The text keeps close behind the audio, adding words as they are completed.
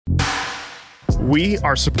We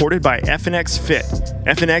are supported by FNX Fit.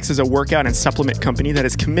 FNX is a workout and supplement company that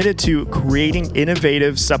is committed to creating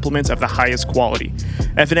innovative supplements of the highest quality.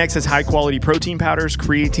 FNX has high-quality protein powders,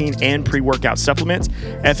 creatine, and pre-workout supplements.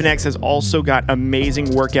 FNX has also got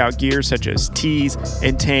amazing workout gear such as tees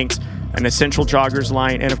and tanks, an essential joggers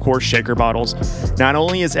line, and of course shaker bottles. Not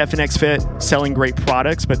only is FNX Fit selling great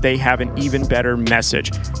products, but they have an even better message.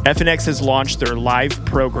 FNX has launched their live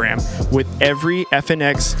program. With every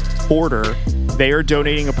FNX order, they are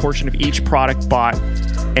donating a portion of each product bought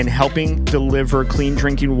and helping deliver clean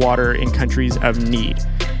drinking water in countries of need.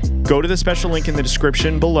 Go to the special link in the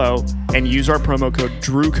description below and use our promo code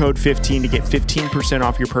DREWCODE15 to get 15%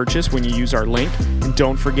 off your purchase when you use our link. And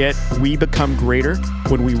don't forget, we become greater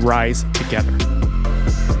when we rise together.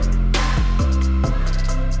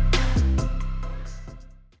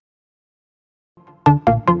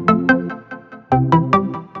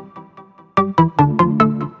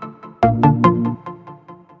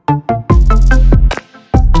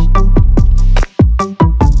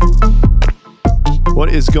 What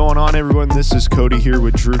is going on, everyone? This is Cody here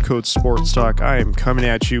with Drew Code Sports Talk. I am coming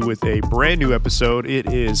at you with a brand new episode.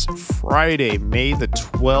 It is Friday, May the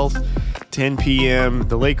 12th, 10 p.m.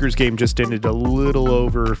 The Lakers game just ended a little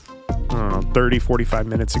over 30, 45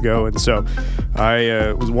 minutes ago. And so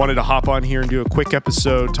I wanted to hop on here and do a quick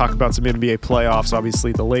episode, talk about some NBA playoffs,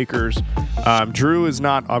 obviously the Lakers. Drew is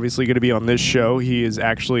not obviously going to be on this show. He is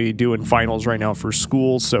actually doing finals right now for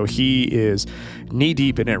school, so he is knee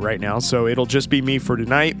deep in it right now. So it'll just be me for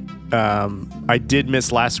tonight. I did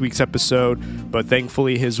miss last week's episode, but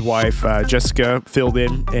thankfully his wife, Jessica, filled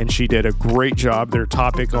in and she did a great job. Their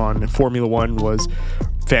topic on Formula One was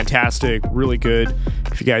fantastic, really good.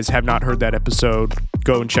 If you guys have not heard that episode,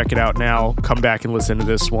 go and check it out now. Come back and listen to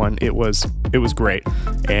this one. It was great.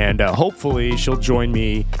 And hopefully she'll join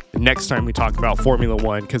me next time we talk about Formula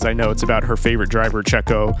One, because I know it's about her favorite driver,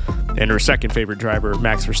 Checo, and her second favorite driver,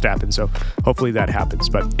 Max Verstappen. So hopefully that happens.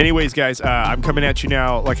 But anyways, guys, I'm coming at you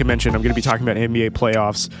now. Like I mentioned, I'm going to be talking about NBA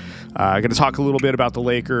playoffs. I'm going to talk a little bit about the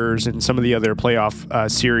Lakers and some of the other playoff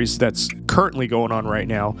series that's currently going on right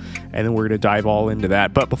now. And then we're going to dive all into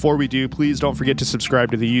that. But before we do, please don't forget to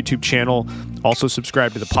subscribe to the YouTube channel. Also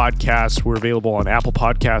subscribe to the podcast. We're available on Apple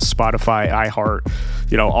Podcasts, Spotify, iHeart,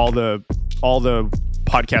 all the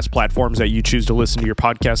podcast platforms that you choose to listen to your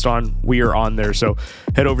podcast on. We are on there. So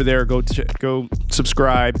head over there, go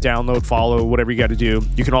subscribe, download, follow, whatever you got to do.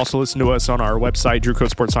 You can also listen to us on our website,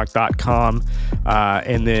 drewcodesportstalk.com,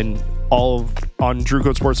 and then all on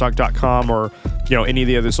drewcodesportstalk.com or any of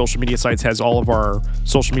the other social media sites has all of our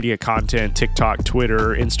social media content: TikTok, Twitter,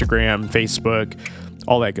 Instagram, Facebook,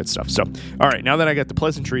 all that good stuff. So all right, now that I got the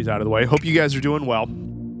pleasantries out of the way, hope you guys are doing well.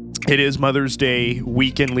 It is Mother's Day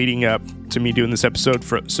weekend leading up to me doing this episode,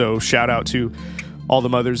 so shout out to all the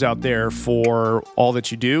mothers out there for all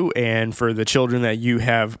that you do and for the children that you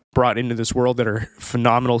have brought into this world that are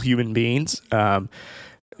phenomenal human beings.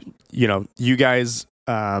 You guys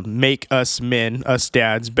make us men, us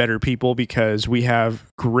dads, better people, because we have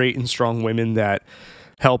great and strong women that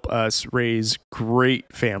help us raise great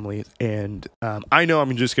families. And I know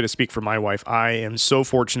I'm just going to speak for my wife. I am so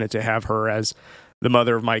fortunate to have her as the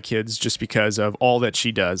mother of my kids just because of all that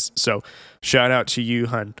she does. So shout out to you,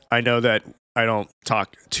 hun. I know that I don't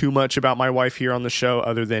talk too much about my wife here on the show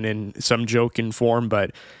other than in some joking form,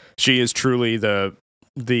 but she is truly the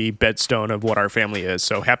bedstone of what our family is.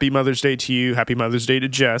 So happy Mother's Day to you. Happy Mother's Day to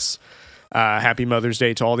Jess. Happy Mother's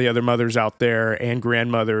Day to all the other mothers out there and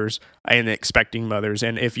grandmothers and expecting mothers.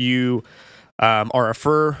 And if you are a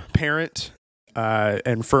fur parent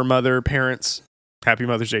and fur mother parents, happy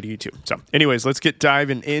Mother's Day to you too. So anyways, let's get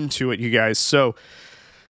diving into it, you guys. So,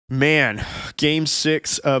 man, Game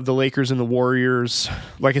 6 of the Lakers and the Warriors,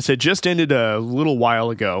 like I said, just ended a little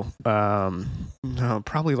while ago.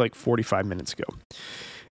 Probably like 45 minutes ago.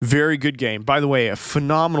 Very good game. By the way, a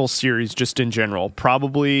phenomenal series just in general.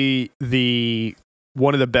 Probably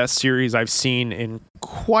one of the best series I've seen in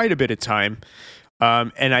quite a bit of time.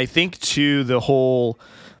 And I think too, the whole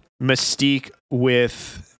mystique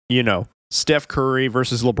with, Steph Curry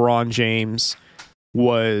versus LeBron James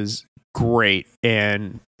was great.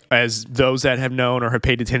 And as those that have known or have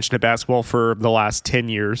paid attention to basketball for the last 10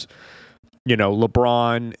 years,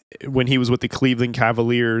 LeBron, when he was with the Cleveland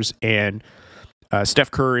Cavaliers, and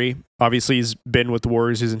Steph Curry, obviously he's been with the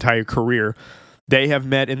Warriors his entire career. They have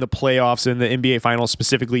met in the playoffs in the NBA Finals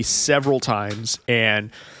specifically several times.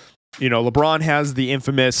 And LeBron has the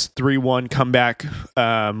infamous 3-1 comeback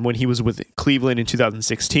when he was with Cleveland in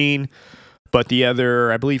 2016. But the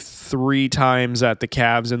other, I believe, 3 times that the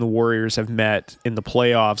Cavs and the Warriors have met in the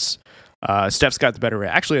playoffs, Steph's got the better rate.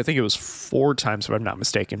 Actually, I think it was 4 times, if I'm not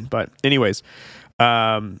mistaken. But anyways,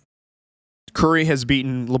 Curry has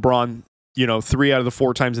beaten LeBron, 3 out of the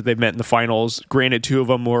 4 times that they've met in the finals. Granted, 2 of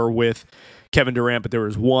them were with Kevin Durant, but there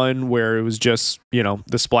was one where it was just,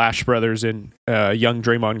 the Splash Brothers and young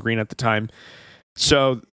Draymond Green at the time.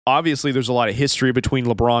 So obviously there's a lot of history between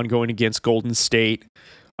LeBron going against Golden State.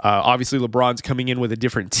 Obviously LeBron's coming in with a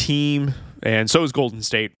different team, and so is Golden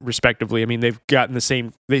State, respectively. I mean, they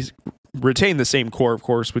retained the same core, of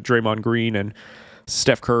course, with Draymond Green and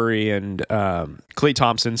Steph Curry and Klay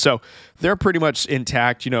Thompson. So they're pretty much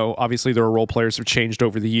intact. Obviously their role players have changed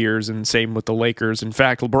over the years, and same with the Lakers. In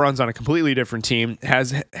fact, LeBron's on a completely different team,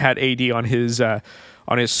 has had AD on his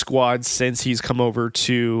squad since he's come over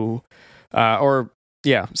to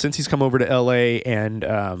since he's come over to LA. And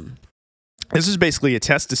this is basically a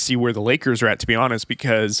test to see where the Lakers are at, to be honest,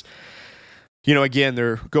 because again,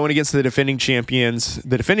 they're going against the defending champions.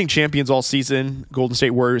 The defending champions all season, Golden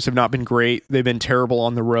State Warriors, have not been great. They've been terrible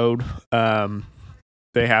on the road.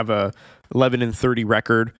 They have a 11-30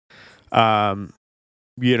 record.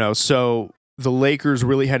 So the Lakers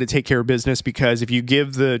really had to take care of business, because if you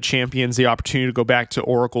give the champions the opportunity to go back to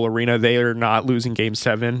Oracle Arena, they are not losing Game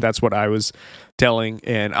 7. That's what I was telling.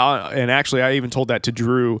 And actually, I even told that to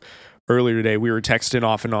Drew earlier today. We were texting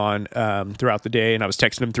off and on throughout the day, and I was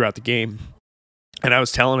texting him throughout the game. And I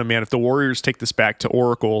was telling him, man, if the Warriors take this back to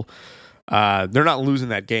Oracle, they're not losing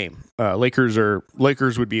that game. Lakers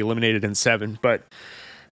would be eliminated in 7. But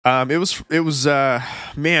it was a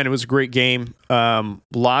great game.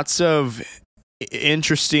 Lots of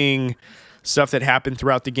interesting stuff that happened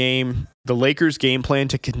throughout the game. The Lakers' game plan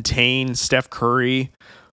to contain Steph Curry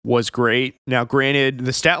was great. Now, granted,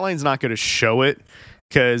 the stat line's not going to show it,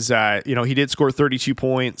 because he did score 32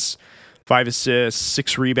 points, 5 assists,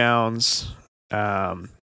 6 rebounds.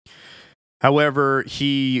 However,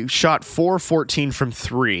 he shot 4-14 from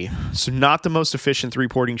 3, so not the most efficient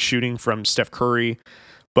 3-pointing shooting from Steph Curry.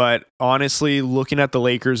 But honestly, looking at the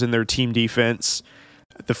Lakers and their team defense,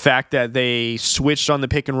 the fact that they switched on the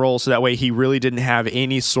pick and roll, so that way he really didn't have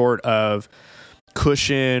any sort of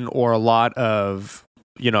cushion or a lot of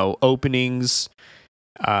openings.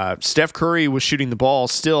 Steph Curry was shooting the ball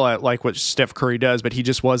still at like what Steph Curry does, but he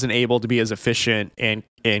just wasn't able to be as efficient and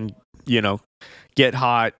get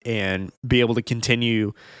hot and be able to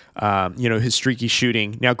continue his streaky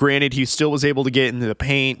shooting. Now, granted, he still was able to get into the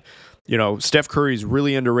paint. Steph Curry is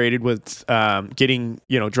really underrated with getting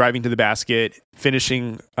driving to the basket,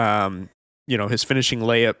 finishing. His finishing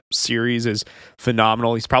layup series is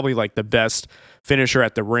phenomenal. He's probably like the best finisher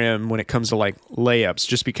at the rim when it comes to like layups,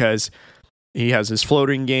 just because he has his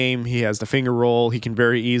floating game, he has the finger roll, he can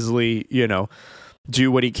very easily,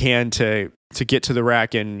 do what he can to get to the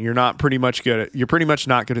rack, and you're pretty much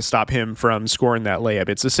not going to stop him from scoring that layup.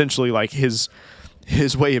 It's essentially like his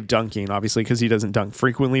way of dunking, obviously, because he doesn't dunk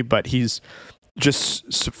frequently, but he's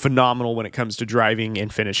just phenomenal when it comes to driving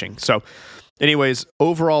and finishing. So anyways,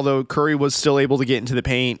 overall though, Curry was still able to get into the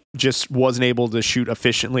paint, just wasn't able to shoot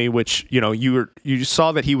efficiently, which, you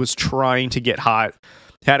saw that he was trying to get hot.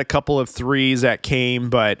 Had a couple of threes that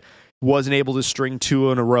came, but wasn't able to string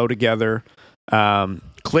 2 in a row together.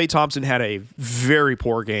 Klay Thompson had a very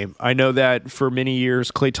poor game. I know that for many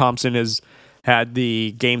years, Klay Thompson has had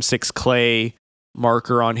the Game 6 Klay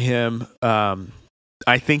marker on him.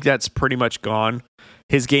 I think that's pretty much gone.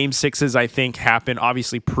 His Game 6s, I think, happened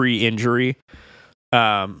obviously pre-injury,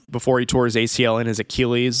 before he tore his ACL and his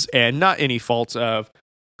Achilles, and not any fault of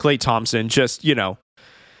Klay Thompson, just,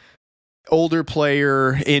 older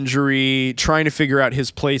player, injury, trying to figure out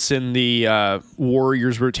his place in the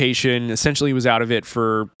Warriors rotation. Essentially, he was out of it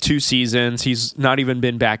for 2 seasons. He's not even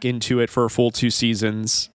been back into it for a full 2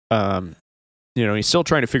 seasons. He's still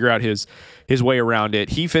trying to figure out his way around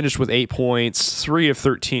it. He finished with 8 points, 3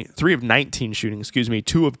 of 19 shooting,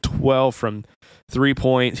 2 of 12 from 3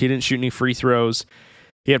 points. He didn't shoot any free throws.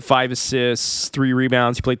 He had 5 assists, 3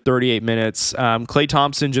 rebounds. He played 38 minutes. Klay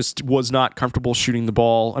Thompson just was not comfortable shooting the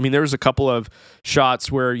ball. I mean, there was a couple of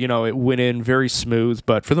shots where, it went in very smooth,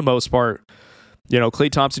 but for the most part,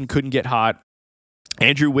 Klay Thompson couldn't get hot.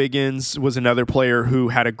 Andrew Wiggins was another player who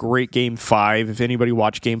had a great Game 5. If anybody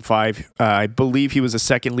watched Game 5, I believe he was the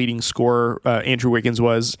second leading scorer, Andrew Wiggins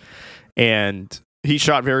was, and he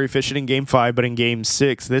shot very efficient in Game 5, but in Game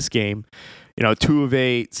 6, this game, 2 of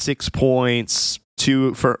 8, 6 points,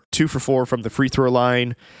 2 for 4 from the free throw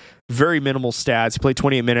line. Very minimal stats. He played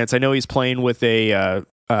 28 minutes. I know he's playing with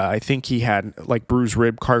I think he had like bruised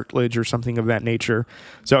rib cartilage or something of that nature.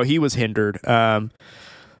 So he was hindered.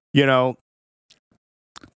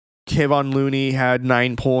 Kevon Looney had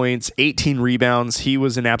 9 points, 18 rebounds. He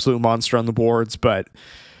was an absolute monster on the boards, but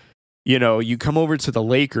you come over to the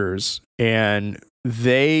Lakers and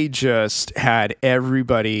they just had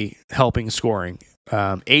everybody helping scoring.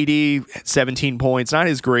 AD, 17 points, not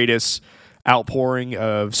his greatest outpouring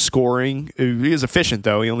of scoring. He was efficient,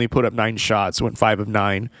 though. He only put up 9 shots, went 5 of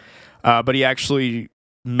 9. But he actually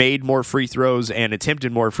made more free throws and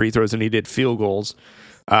attempted more free throws than he did field goals.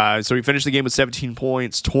 So he finished the game with 17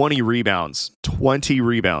 points, 20 rebounds,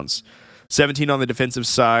 17 on the defensive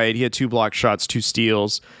side. He had 2 block shots, 2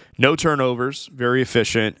 steals, no turnovers, very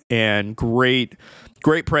efficient, and great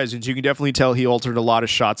presence. You can definitely tell he altered a lot of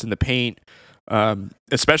shots in the paint.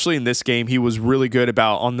 Especially in this game, he was really good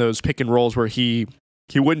about on those pick and rolls where he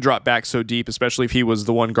wouldn't drop back so deep, especially if he was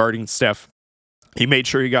the one guarding Steph. He made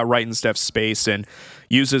sure he got right in Steph's space and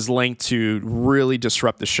used his length to really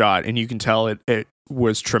disrupt the shot, and you can tell it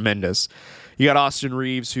was tremendous. You got Austin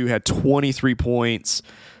Reeves, who had 23 points.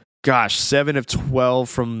 7 of 12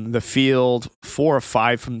 from the field, 4 of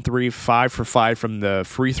 5 from 3, 5 for 5 from the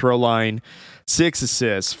free throw line, 6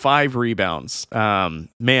 assists, 5 rebounds.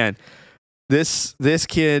 Man, this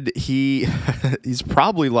kid, he's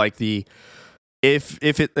probably like the if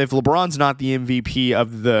LeBron's not the MVP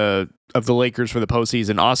of the Lakers for the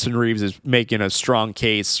postseason, Austin Reeves is making a strong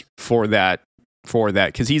case for that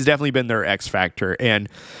because he's definitely been their X factor. And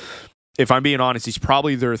if I'm being honest, he's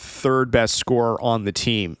probably their 3rd best scorer on the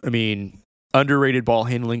team. I mean, underrated ball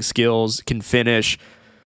handling skills, can finish,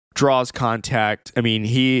 draws contact. I mean,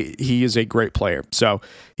 he is a great player. So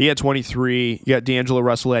he had 23. You got D'Angelo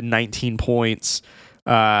Russell had 19 points.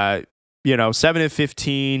 7 of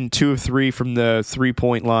 15, 2 of 3 from the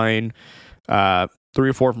 3-point line, 3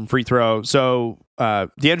 or 4 from free throw. So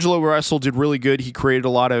D'Angelo Russell did really good. He created a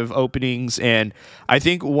lot of openings, and I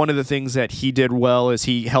think one of the things that he did well is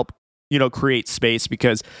he helped create space,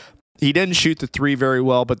 because he didn't shoot the 3 very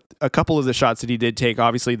well, but a couple of the shots that he did take,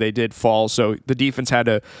 obviously they did fall. So the defense had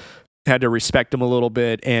to respect him a little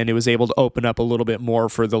bit, and it was able to open up a little bit more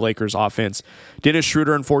for the Lakers offense. Dennis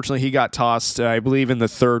Schroeder, unfortunately, he got tossed, I believe, in the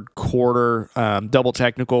 3rd quarter, double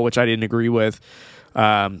technical, which I didn't agree with.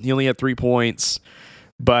 He only had 3 points,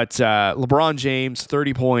 but LeBron James,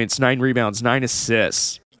 30 points, 9 rebounds, 9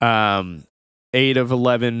 assists. 8 of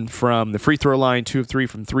 11 from the free throw line, 2 of 3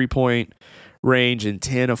 from 3-point range, and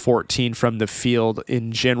 10 of 14 from the field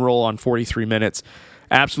in general on 43 minutes.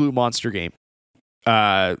 Absolute monster game.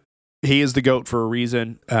 He is the GOAT for a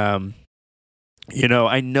reason. I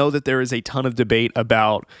know that there is a ton of debate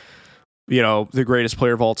about, the greatest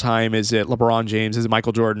player of all time. Is it LeBron James? Is it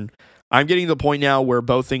Michael Jordan? I'm getting to the point now where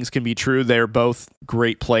both things can be true. They're both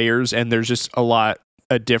great players, and there's just a lot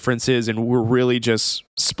of differences, and we're really just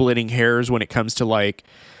splitting hairs when it comes to like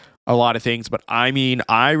a lot of things. But I mean,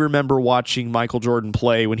 I remember watching Michael Jordan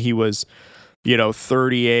play when he was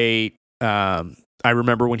 38. I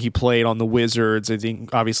remember when he played on the Wizards. I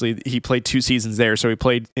think obviously he played 2 seasons there, so he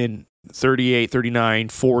played in 38, 39,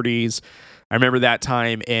 40s. I remember that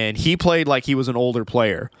time, and he played like he was an older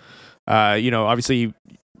player. Obviously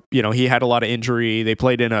he had a lot of injury. They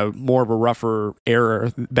played in a more of a rougher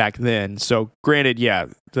era back then. So granted, yeah,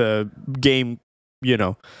 the game,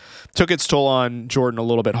 took its toll on Jordan a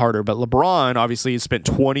little bit harder. But LeBron, obviously, has spent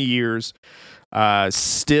 20 years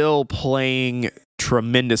still playing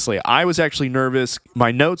tremendously. I was actually nervous.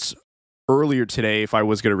 My notes earlier today, if I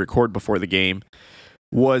was going to record before the game,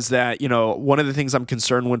 was that, one of the things I'm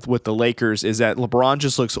concerned with the Lakers is that LeBron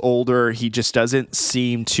just looks older. He just didn't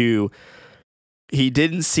seem to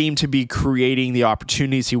be creating the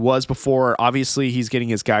opportunities he was before. Obviously, he's getting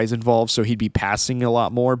his guys involved, so he'd be passing a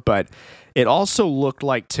lot more. But it also looked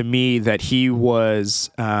like to me that he was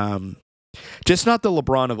just not the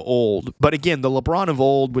LeBron of old. But again, the LeBron of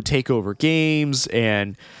old would take over games,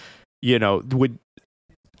 and he would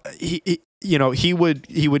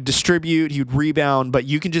distribute, he would rebound. But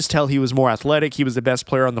you can just tell he was more athletic. He was the best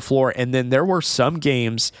player on the floor. And then there were some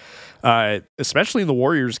games, especially in the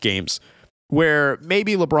Warriors games, where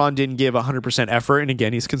maybe LeBron didn't give 100% effort. And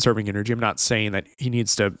again, he's conserving energy. I'm not saying that he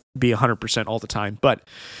needs to be 100% all the time, but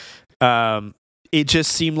it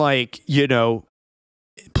just seemed like,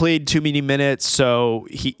 played too many minutes. So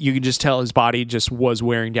you can just tell his body just was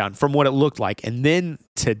wearing down from what it looked like. And then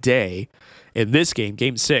today in this game,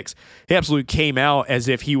 game 6, he absolutely came out as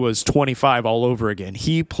if he was 25 all over again.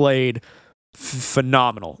 He played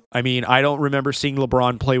phenomenal. I mean, I don't remember seeing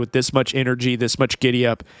LeBron play with this much energy, this much giddy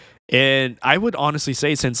up. And I would honestly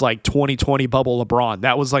say since like 2020 bubble LeBron,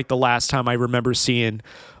 that was like the last time I remember seeing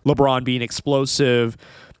LeBron being explosive,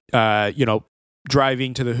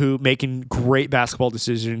 driving to the hoop, making great basketball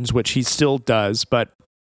decisions, which he still does. But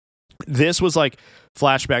this was like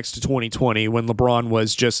flashbacks to 2020 when LeBron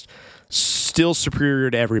was just still superior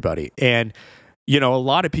to everybody. And a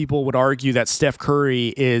lot of people would argue that Steph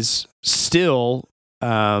Curry is still,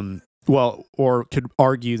 or could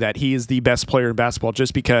argue that he is the best player in basketball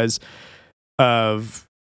just because of,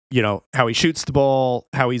 how he shoots the ball,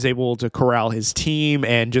 how he's able to corral his team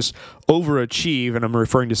and just overachieve. And I'm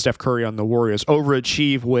referring to Steph Curry on the Warriors,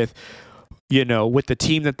 overachieve with the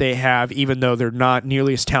team that they have, even though they're not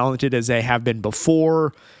nearly as talented as they have been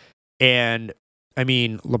before. And I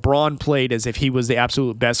mean, LeBron played as if he was the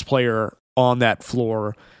absolute best player on that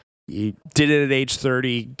floor. He did it at age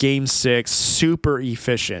 30, game 6, super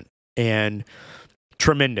efficient and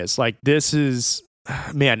tremendous. Like, this is,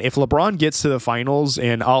 man, if LeBron gets to the finals,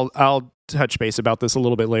 and I'll touch base about this a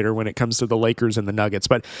little bit later when it comes to the Lakers and the Nuggets,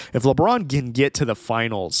 but if LeBron can get to the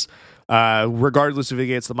finals, regardless if it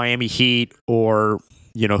gets the Miami Heat or,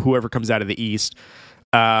 whoever comes out of the East,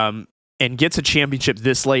 and gets a championship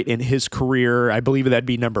this late in his career, I believe that'd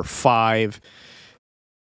be number 5.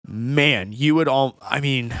 Man, you would all, I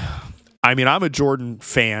mean, I'm a Jordan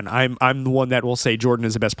fan. I'm the one that will say Jordan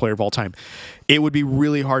is the best player of all time. It would be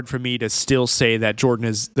really hard for me to still say that Jordan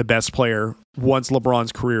is the best player once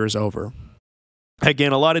LeBron's career is over.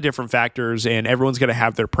 Again, a lot of different factors, and everyone's going to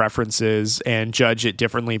have their preferences and judge it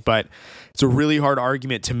differently, but it's a really hard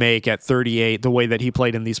argument to make at 38, the way that he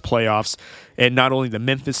played in these playoffs, and not only the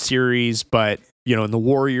Memphis series, but, in the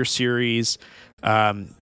Warrior series.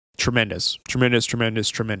 Tremendous.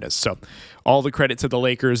 So all the credit to the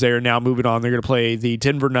Lakers. They are now moving on. They're going to play the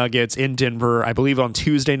Denver Nuggets in Denver, I believe, on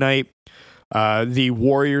Tuesday night. The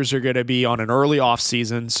Warriors are going to be on an early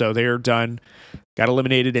offseason, so they're done. Got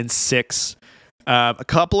eliminated in 6. A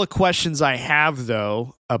couple of questions I have,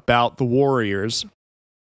 though, about the Warriors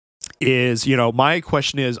is, my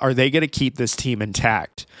question is, are they going to keep this team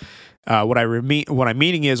intact? What I'm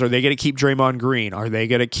meaning is, are they going to keep Draymond Green? Are they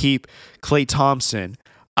going to keep Klay Thompson?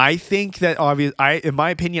 I think that in my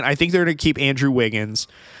opinion, I think they're going to keep Andrew Wiggins.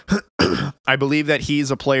 I believe that he's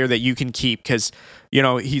a player that you can keep because,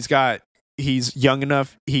 he's young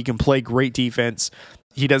enough. He can play great defense.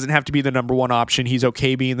 He doesn't have to be the number 1 option. He's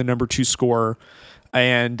okay being the number 2 scorer.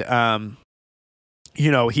 And,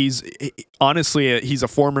 he's honestly, he's a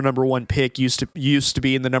former number 1 pick, used to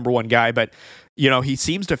being the number 1 guy, but, he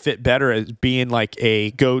seems to fit better as being like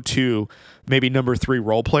a go-to, maybe number 3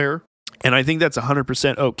 role player. And I think that's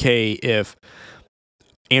 100% okay if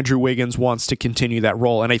Andrew Wiggins wants to continue that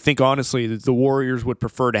role. And I think, honestly, the Warriors would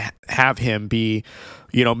prefer to have him be,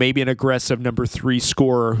 maybe an aggressive number 3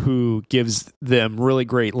 scorer who gives them really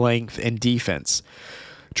great length and defense.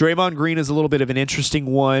 Draymond Green is a little bit of an interesting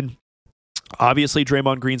one. Obviously,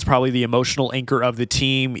 Draymond Green's probably the emotional anchor of the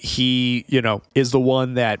team. He, is the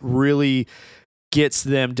one that really gets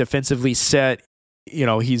them defensively set.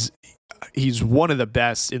 He's one of the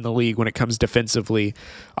best in the league when it comes defensively.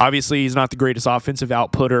 Obviously, he's not the greatest offensive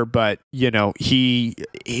outputter, but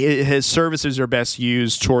his services are best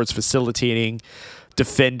used towards facilitating,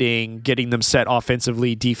 defending, getting them set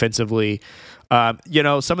offensively, defensively. Some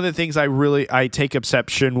of the things I take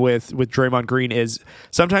exception with Draymond Green is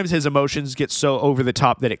sometimes his emotions get so over the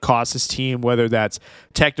top that it costs his team, whether that's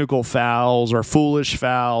technical fouls or foolish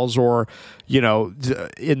fouls, or,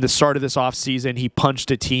 in the start of this offseason, he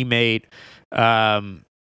punched a teammate,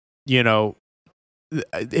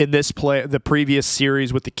 in this play, the previous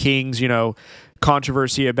series with the Kings,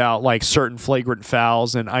 controversy about like certain flagrant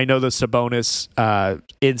fouls. And I know the Sabonis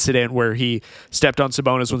incident where he stepped on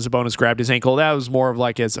Sabonis when Sabonis grabbed his ankle, that was more of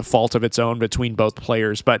like as a fault of its own between both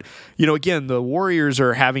players. But, again, the Warriors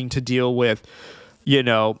are having to deal with,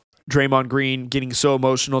 Draymond Green getting so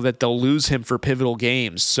emotional that they'll lose him for pivotal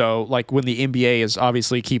games. So like when the NBA is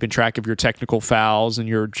obviously keeping track of your technical fouls and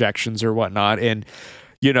your ejections or whatnot. And,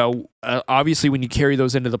 obviously when you carry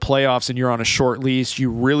those into the playoffs and you're on a short leash,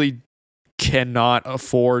 you really cannot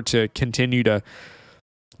afford to continue to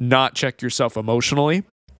not check yourself emotionally.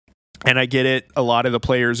 And I get it. A lot of the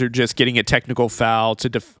players are just getting a technical foul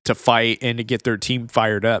to fight and to get their team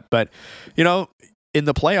fired up. But, in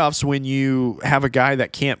the playoffs, when you have a guy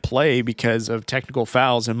that can't play because of technical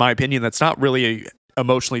fouls, in my opinion, that's not really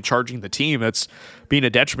emotionally charging the team. That's being a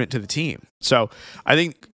detriment to the team. So I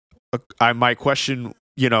think my question,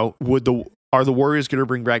 are the Warriors going to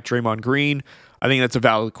bring back Draymond Green? I think that's a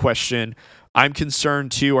valid question. I'm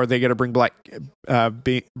concerned too. Are they going to bring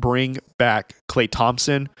back Klay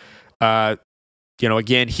Thompson?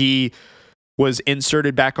 Again, he was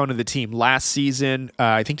inserted back onto the team last season.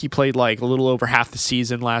 I think he played like a little over half the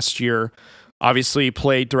season last year. Obviously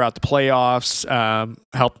played throughout the playoffs,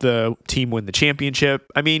 helped the team win the championship.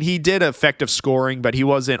 I mean, he did effective scoring, but he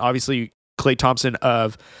wasn't obviously Klay Thompson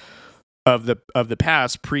of the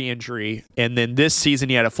past pre-injury. And then this season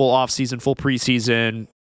he had a full offseason, full preseason,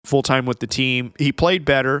 full-time with the team. He played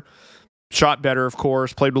better, shot better, of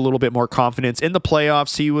course, played with a little bit more confidence. In the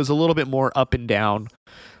playoffs, he was a little bit more up and down.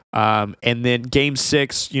 And then Game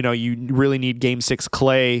 6, you really need Game 6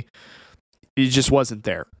 Clay. He just wasn't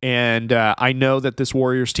there. And I know that this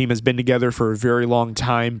Warriors team has been together for a very long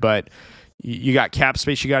time, but you got cap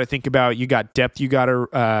space you got to think about. You got depth you got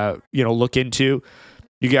to look into.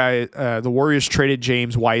 You got the Warriors traded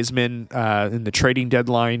James Wiseman in the trading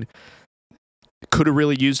deadline. Could have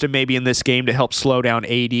really used him maybe in this game to help slow down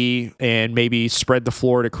AD and maybe spread the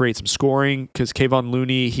floor to create some scoring, because Kevon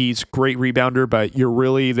Looney, he's a great rebounder, but you're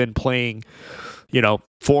really then playing,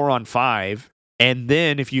 4-on-5. And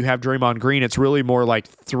then if you have Draymond Green, it's really more like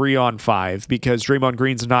 3-on-5, because Draymond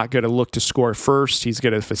Green's not going to look to score first. He's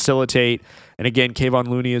going to facilitate. And again, Kevon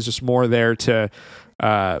Looney is just more there to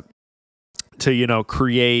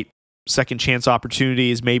create second chance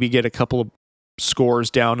opportunities, maybe get a couple of scores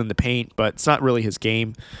down in the paint, but it's not really his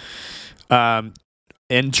game. And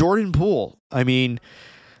Jordan Poole, I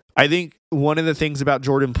think one of the things about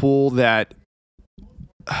Jordan Poole that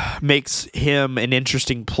makes him an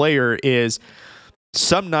interesting player is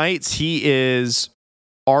some nights he is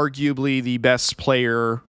arguably the best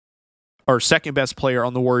player or second best player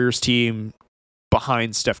on the Warriors team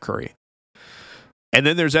behind Steph Curry. And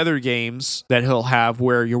then there's other games that he'll have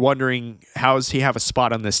where you're wondering, how does he have a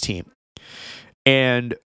spot on this team?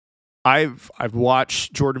 And I've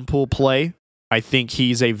watched Jordan Poole play. I think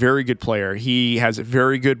he's a very good player. He has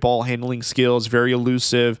very good ball handling skills, very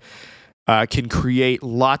elusive, can create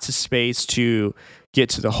lots of space to get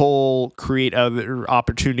to the hole, create other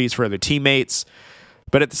opportunities for other teammates.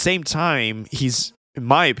 But at the same time, in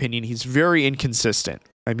my opinion, he's very inconsistent.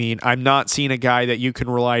 I'm not seeing a guy that you can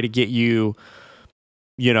rely to get you,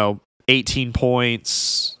 18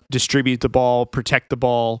 points, distribute the ball, protect the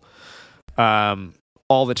ball,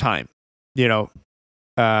 all the time.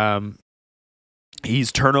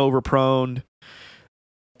 He's turnover prone,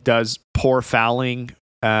 does poor fouling.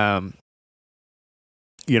 I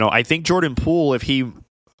think Jordan Poole,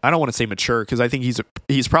 I don't want to say mature, because I think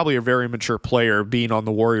he's probably a very mature player being on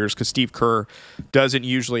the Warriors, because Steve Kerr doesn't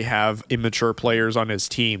usually have immature players on his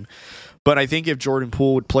team. But I think if Jordan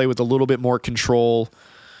Poole would play with a little bit more control,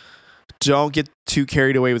 don't get too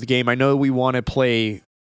carried away with the game. I know we want to play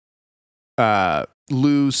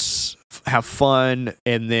loose, have fun,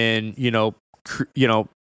 and then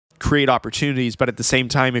create opportunities. But at the same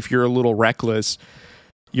time, if you're a little reckless,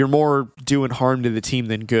 you're more doing harm to the team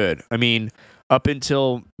than good. Up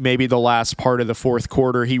until maybe the last part of the fourth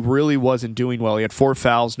quarter, he really wasn't doing well. He had 4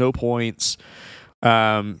 fouls, no points.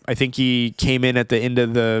 I think he came in at the end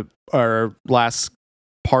of last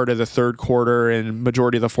part of the third quarter and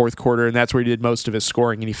majority of the fourth quarter, and that's where he did most of his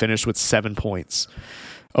scoring, and he finished with 7 points.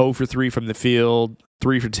 0 for 3 from the field,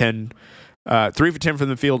 3 for 10. 3 for 10 from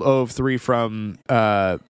the field, 0 of 3 from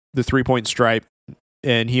the 3-point stripe,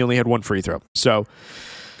 and he only had 1 free throw. So,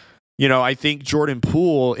 I think Jordan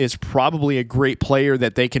Poole is probably a great player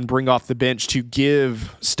that they can bring off the bench to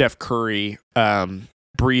give Steph Curry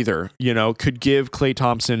breather. Could give Klay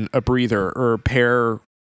Thompson a breather, or pair,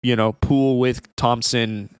 Poole with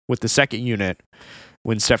Thompson with the second unit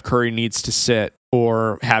when Steph Curry needs to sit,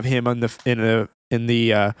 or have him in the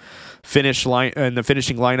finishing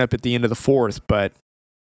lineup at the end of the fourth. But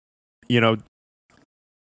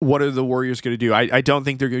what are the Warriors going to do? I don't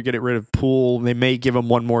think they're going to get rid of Poole. They may give him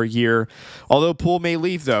one more year, although Poole may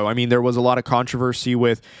leave, though. There was a lot of controversy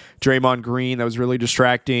with Draymond Green that was really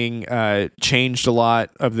distracting, changed a lot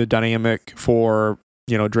of the dynamic for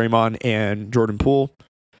Draymond and Jordan Poole.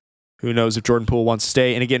 Who knows if Jordan Poole wants to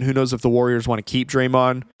stay? And again, who knows if the Warriors want to keep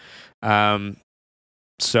Draymond?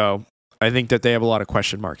 So I think that they have a lot of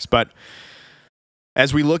question marks. But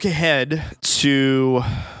as we look ahead to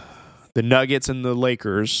the Nuggets and the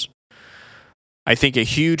Lakers, I think a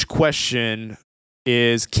huge question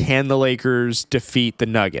is, can the Lakers defeat the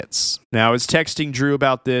Nuggets? Now, I was texting Drew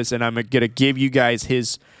about this, and I'm going to give you guys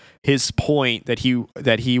his point that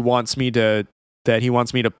he wants me to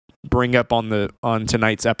bring up on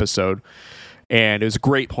tonight's episode. And it was a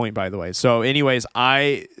great point, by the way. So anyways,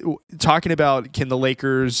 talking about, can the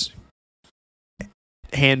Lakers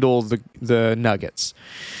handle the Nuggets?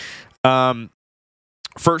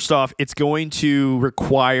 First off, it's going to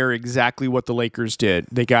require exactly what the Lakers did.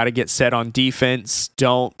 They got to get set on defense.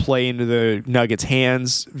 Don't play into the Nuggets'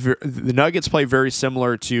 hands. The Nuggets play very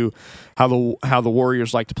similar to how the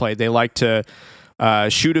Warriors like to play. They like to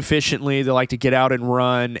shoot efficiently. They like to get out and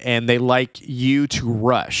run, and they like you to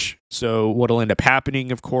rush. So what'll end up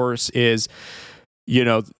happening, of course, is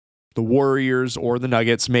the Warriors or the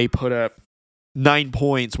Nuggets may put up 9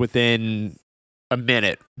 points within a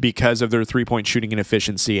minute because of their three-point shooting and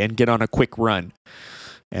efficiency and get on a quick run.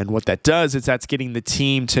 And what that does is that's getting the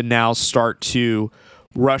team to now start to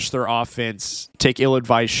rush their offense, take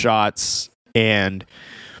ill-advised shots, and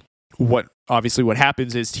what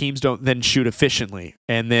happens is teams don't then shoot efficiently,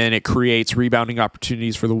 and then it creates rebounding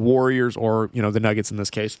opportunities for the Warriors or, the Nuggets in this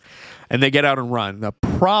case, and they get out and run. The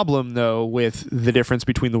problem, though, with the difference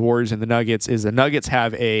between the Warriors and the Nuggets is the Nuggets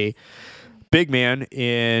have a big man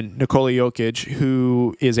in Nikola Jokic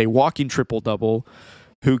who is a walking triple-double,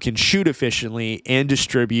 who can shoot efficiently and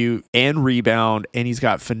distribute and rebound, and he's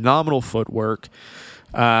got phenomenal footwork.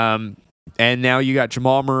 And now you got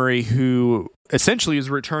Jamal Murray, who essentially is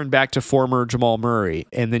returned back to former Jamal Murray.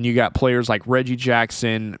 And then you got players like Reggie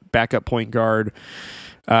Jackson, backup point guard,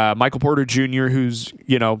 Michael Porter Jr., who's,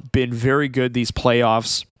 been very good these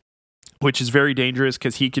playoffs, which is very dangerous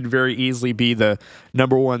because he could very easily be the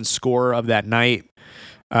number one scorer of that night.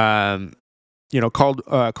 Caldwell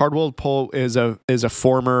Pope is a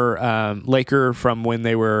former Laker from when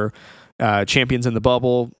they were champions in the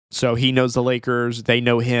bubble. So he knows the Lakers. They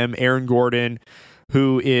know him. Aaron Gordon,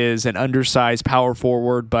 who is an undersized power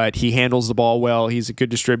forward, but he handles the ball well. He's a good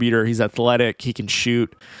distributor. He's athletic. He can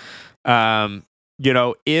shoot. If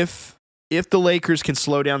the Lakers can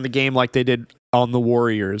slow down the game like they did on the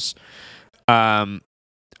Warriors, I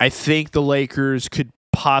think the Lakers could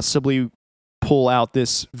possibly pull out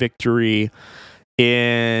this victory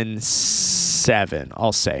in 7,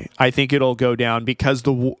 I'll say. I think it'll go down because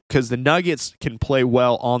the Nuggets can play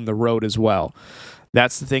well on the road as well.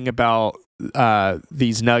 That's the thing about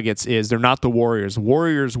these Nuggets is they're not the Warriors. The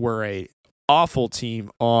Warriors were a awful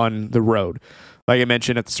team on the road. Like I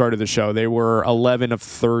mentioned at the start of the show, they were 11 of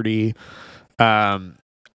 30 on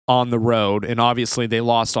the road, and obviously they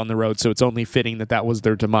lost on the road, so it's only fitting that was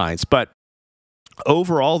their demise. But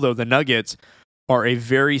overall, though, the Nuggets are a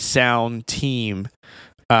very sound team,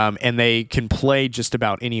 and they can play just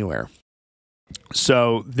about anywhere.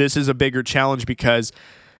 So this is a bigger challenge because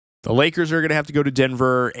the Lakers are going to have to go to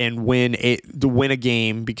Denver and win a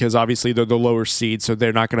game because obviously they're the lower seed, so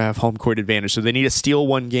they're not going to have home court advantage. So they need to steal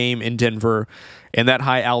one game in Denver and that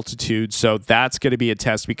high altitude. So that's going to be a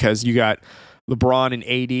test because you got LeBron and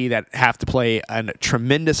AD that have to play a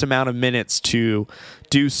tremendous amount of minutes to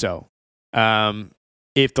do so.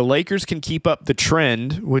 If the Lakers can keep up the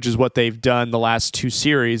trend, which is what they've done the last 2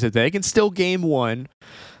 series, if they can still game 1,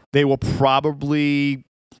 they will probably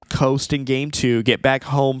coast in game 2, get back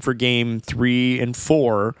home for game 3 and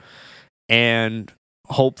 4, and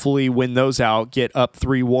hopefully win those out, get up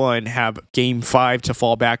 3-1, have game 5 to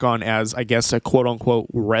fall back on as, I guess, a quote-unquote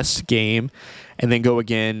rest game, and then go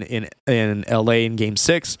again in LA in game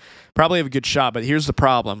 6. Probably have a good shot, but here's the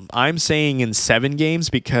problem. I'm saying in 7 games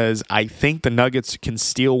because I think the Nuggets can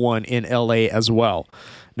steal one in LA as well.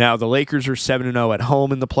 Now, the Lakers are 7-0 at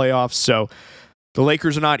home in the playoffs, so the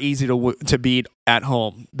Lakers are not easy to beat at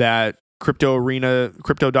home. That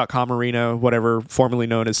Crypto.com Arena, whatever, formerly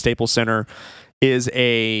known as Staples Center, is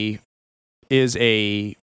a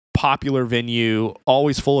popular venue,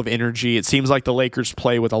 always full of energy. It seems like the Lakers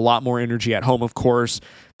play with a lot more energy at home, of course.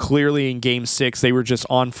 Clearly in game 6, they were just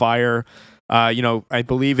on fire. I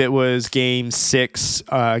believe it was game 6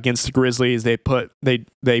 against the Grizzlies. They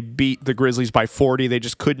beat the Grizzlies by 40. They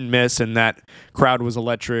just couldn't miss, and that crowd was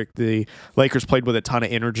electric. The Lakers played with a ton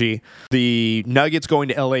of energy. The Nuggets going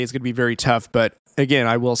to LA is going to be very tough, but again,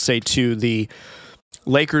 I will say too, the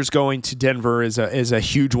Lakers going to Denver is a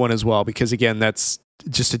huge one as well because again, that's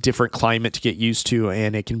just a different climate to get used to,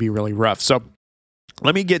 and it can be really rough. So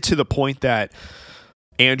let me get to the point that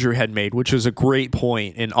Andrew had made, which was a great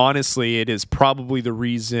point. And honestly, it is probably the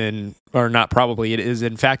reason, or not probably, it is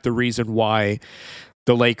in fact the reason why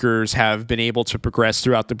the Lakers have been able to progress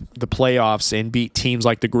throughout the playoffs and beat teams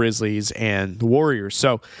like the Grizzlies and the Warriors.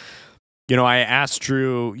 So, I asked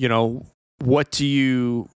Drew, what do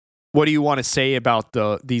you want to say about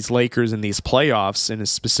these Lakers and these playoffs, and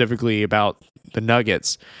specifically about the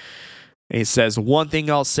Nuggets? And he says, one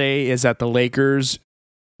thing I'll say is that the Lakers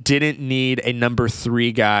didn't need a number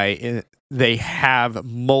 3 guy. They have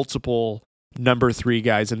multiple number 3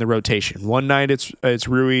 guys in the rotation. One night it's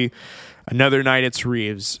Rui, another night it's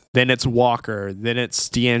Reeves, then it's Walker, then it's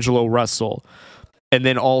D'Angelo Russell, and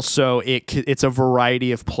then also it's a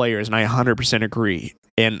variety of players, and I 100% agree.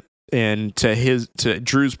 And to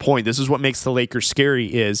Drew's point, this is what makes the Lakers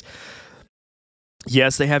scary is,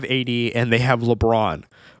 yes, they have AD and they have LeBron,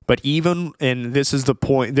 but and this is the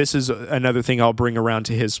point, this is another thing I'll bring around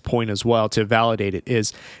to his point as well to validate it,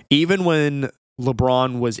 is even when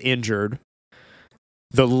LeBron was injured,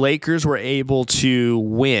 the Lakers were able to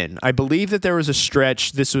win. I believe that there was a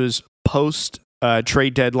stretch, this was post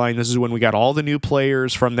trade deadline. This is when we got all the new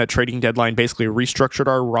players from that trading deadline, basically restructured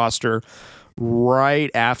our roster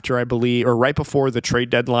right after, I believe, or right before the trade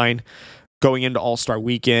deadline going into All-Star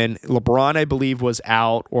weekend. LeBron, I believe, was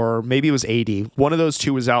out, or maybe it was AD. One of those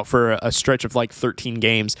two was out for a stretch of like 13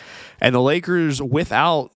 games. And the Lakers,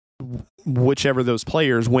 without whichever of those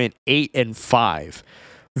players, went 8-5.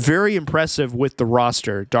 Very impressive with the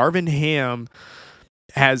roster. Darvin Ham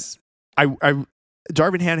has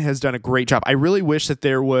done a great job. I really wish that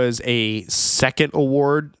there was a second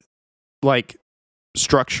award like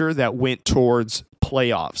structure that went towards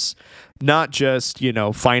playoffs, not just,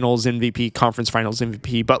 finals MVP, conference finals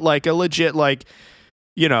MVP, but like a legit, let's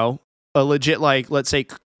say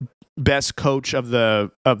best coach of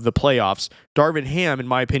the playoffs. Darvin Ham, in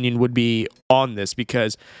my opinion, would be on this,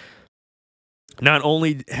 because not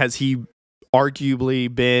only has he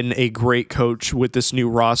arguably been a great coach with this new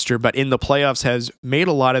roster, but in the playoffs has made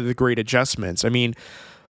a lot of the great adjustments. I mean,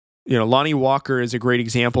 Lonnie Walker is a great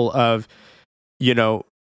example of,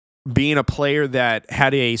 being a player that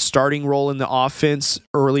had a starting role in the offense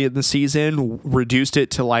early in the season, reduced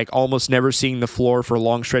it to like almost never seeing the floor for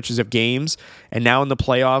long stretches of games. And now in the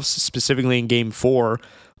playoffs, specifically in Game 4,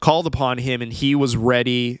 called upon him and he was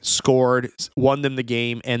ready, scored, won them the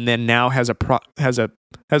game, and then now has a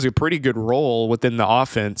pretty good role within the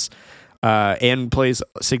offense and plays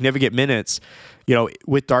significant minutes,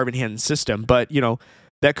 with Darvin Ham's system. But,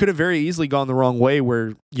 that could have very easily gone the wrong way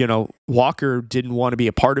where, Walker didn't want to be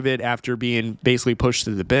a part of it after being basically pushed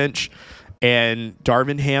to the bench. And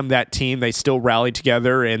Darvin Ham, that team, they still rallied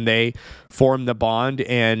together and they formed the bond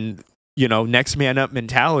and, next man up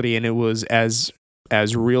mentality. And it was as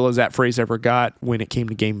real as that phrase ever got when it came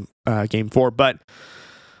to game 4. But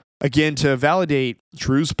again, to validate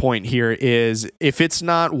Drew's point here is, if it's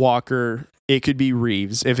not Walker, it could be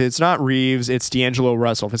Reeves. If it's not Reeves, it's D'Angelo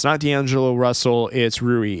Russell. If it's not D'Angelo Russell, it's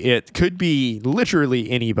Rui. It could be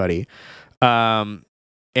literally anybody. And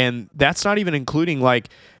that's not even including, like,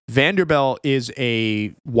 Vanderbilt is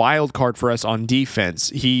a wild card for us on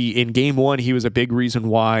defense. In Game 1, he was a big reason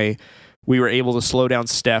why we were able to slow down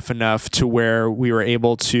Steph enough to where we were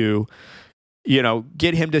able to,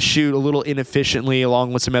 get him to shoot a little inefficiently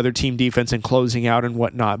along with some other team defense and closing out and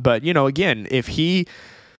whatnot. But, again, if he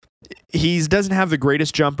doesn't have the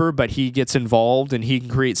greatest jumper, but he gets involved and he can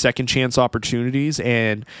create second chance opportunities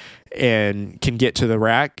and can get to the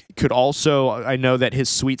rack. Could also, I know that his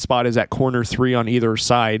sweet spot is at corner 3 on either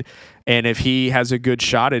side. And if he has a good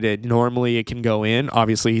shot at it, normally it can go in.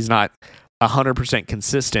 Obviously he's not 100%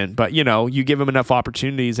 consistent, but you give him enough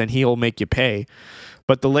opportunities and he'll make you pay.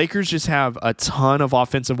 But the Lakers just have a ton of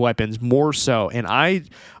offensive weapons, more so. And I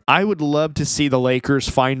would love to see the Lakers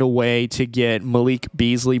find a way to get Malik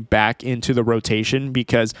Beasley back into the rotation,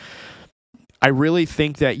 because I really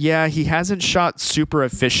think that, he hasn't shot super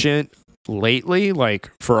efficient lately,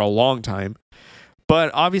 like for a long time.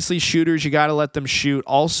 But obviously shooters, you got to let them shoot.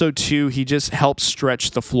 Also, too, he just helps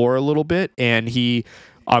stretch the floor a little bit. And he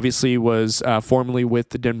obviously was formerly with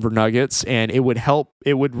the Denver Nuggets, and it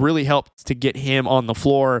would really help to get him on the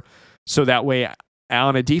floor, so that way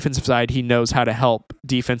on a defensive side he knows how to help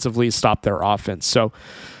defensively stop their offense. So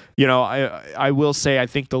I will say I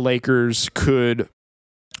think the Lakers could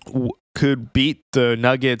beat the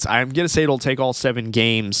Nuggets. I'm going to say it'll take all 7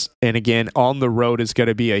 games, and again, on the road is going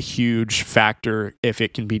to be a huge factor if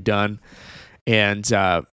it can be done. And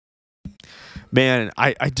man,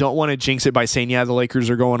 I don't want to jinx it by saying, the Lakers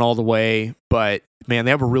are going all the way, but man,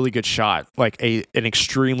 they have a really good shot, like an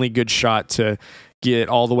extremely good shot to get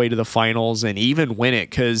all the way to the finals and even win it.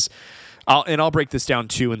 Because I'll break this down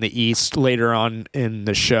too in the East later on in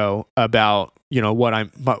the show about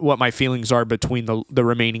what my feelings are between the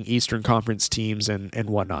remaining Eastern Conference teams and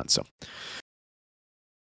whatnot. So.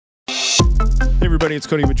 Hey everybody, it's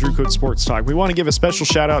Cody with Drew Code Sports Talk. We want to give a special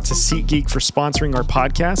shout out to SeatGeek for sponsoring our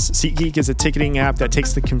podcast. SeatGeek is a ticketing app that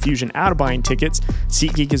takes the confusion out of buying tickets.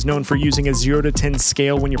 SeatGeek is known for using a 0 to 10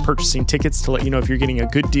 scale when you're purchasing tickets to let you know if you're getting a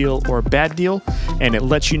good deal or a bad deal, and it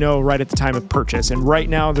lets you know right at the time of purchase. And right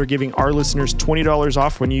now, they're giving our listeners $20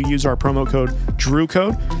 off when you use our promo code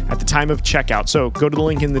DREWCODE at the time of checkout. So go to the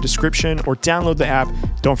link in the description or download the app.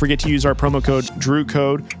 Don't forget to use our promo code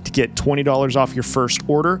DREWCODE to get $20 off your first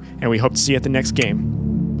order, and we hope to see you at the next game.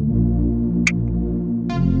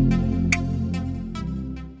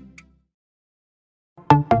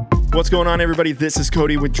 What's going on, everybody? This is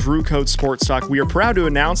Cody with Drew Code Sports Talk. We are proud to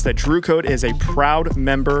announce that Drew Code is a proud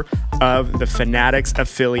member of the Fanatics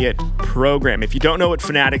affiliate program. If you don't know what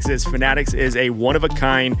Fanatics is a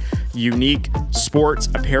one-of-a-kind, unique sports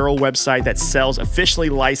apparel website that sells officially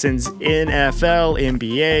licensed NFL,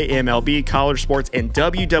 NBA, MLB, college sports, and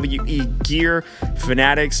WWE gear.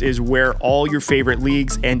 Fanatics is where all your favorite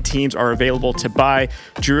leagues and teams are available to buy.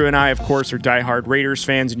 Drew and I, of course, are diehard Raiders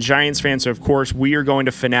fans and Giants fans, so of course we are going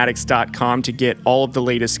to fanatics.com to get all of the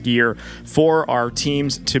latest gear for our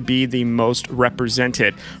teams to be the most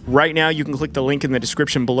represented. Right now, you can click the link in the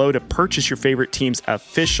description below to purchase your favorite team's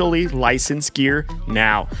officially licensed gear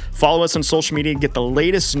now. Follow us on social media and get the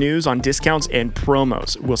latest news on discounts and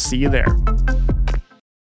promos. We'll see you there.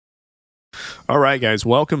 All right, guys,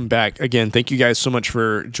 welcome back. Again, thank you guys so much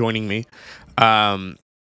for joining me.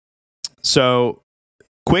 So,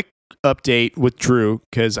 quick update with Drew,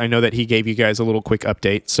 because I know that he gave you guys a little quick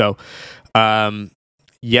update. So,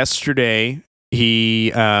 yesterday,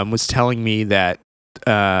 he was telling me that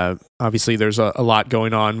obviously there's a lot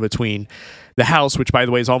going on between the house, which, by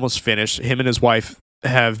the way, is almost finished. Him and his wife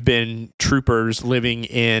have been troopers living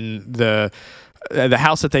in the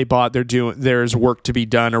house that they bought. There's work to be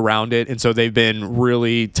done around it, and so they've been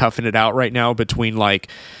really toughing it out right now between, like,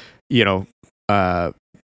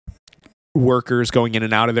 workers going in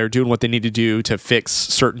and out of there, doing what they need to do to fix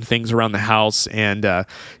certain things around the house. And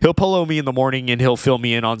he'll polo me in the morning and he'll fill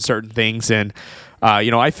me in on certain things. And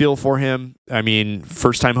I feel for him. I mean,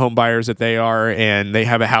 first time home buyers that they are, and they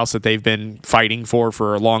have a house that they've been fighting for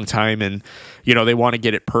a long time, and they want to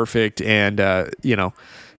get it perfect. And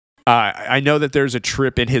I know that there's a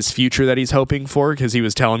trip in his future that he's hoping for, because he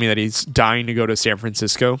was telling me that he's dying to go to San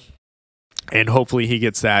Francisco, and hopefully he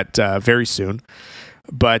gets that very soon.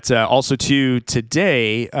 But also,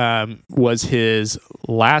 today was his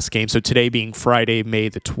last game. So today being Friday, May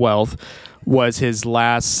the 12th, was his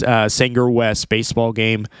last Sanger West baseball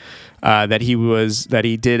game that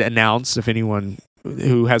he did announce. If anyone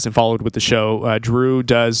who hasn't followed with the show, Drew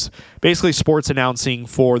does basically sports announcing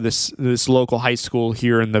for this local high school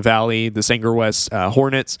here in the Valley, the Sanger West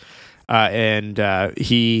Hornets, and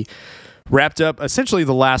he wrapped up essentially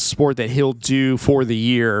the last sport that he'll do for the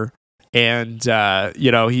year. And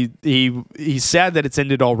he's sad that it's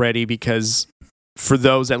ended already, because for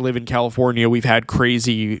those that live in California, we've had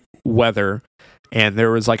crazy weather, and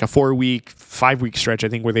there was like a 5-week stretch, I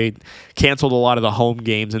think, where they canceled a lot of the home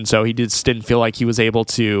games, and so he just didn't feel like he was able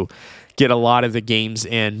to get a lot of the games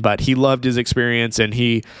in. But he loved his experience, and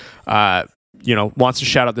he wants to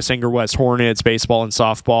shout out the Sanger West Hornets baseball and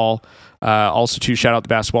softball. Also to shout out the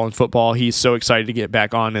basketball and football. He's so excited to get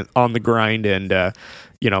back on the grind, and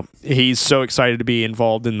he's so excited to be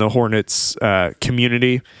involved in the Hornets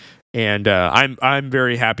community. And I'm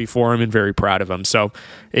very happy for him and very proud of him. So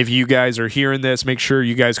if you guys are hearing this, make sure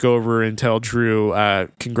you guys go over and tell Drew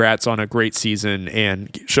congrats on a great season,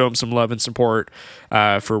 and show him some love and support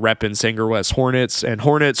for repping Sanger West Hornets. And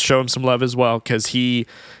Hornets, show him some love as well, because he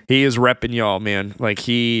is repping y'all, man. Like,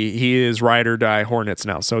 he is ride or die Hornets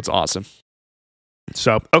now, so it's awesome.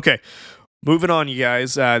 So, okay, moving on, you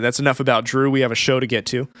guys. That's enough about Drew. We have a show to get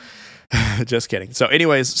to. Just kidding. So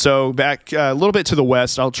anyways, back a little bit to the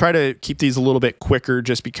West. I'll try to keep these a little bit quicker,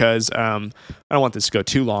 just because I don't want this to go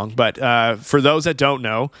too long. But for those that don't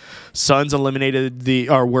know, Suns were eliminated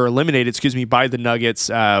by the Nuggets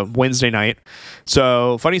Wednesday night.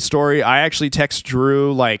 So funny story, I actually texted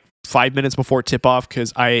Drew like 5 minutes before tip-off,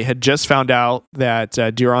 because I had just found out that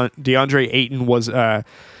DeAndre Ayton was going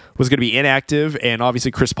to be inactive, and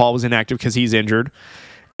obviously Chris Paul was inactive because he's injured.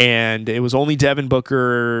 And it was only Devin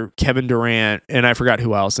Booker, Kevin Durant, and I forgot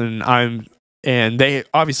who else. And they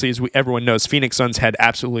obviously, as everyone knows, Phoenix Suns had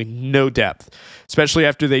absolutely no depth, especially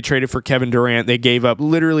after they traded for Kevin Durant. They gave up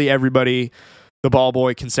literally everybody, the ball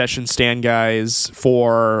boy, concession stand guys,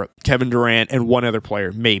 for Kevin Durant and one other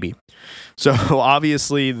player, maybe. So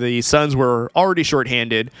obviously the Suns were already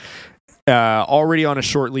shorthanded, already on a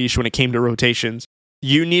short leash when it came to rotations.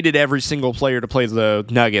 You needed every single player to play the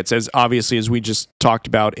Nuggets, as we just talked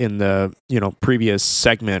about in the previous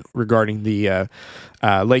segment regarding the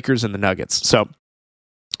Lakers and the Nuggets. So,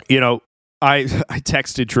 I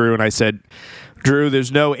texted Drew and I said, Drew,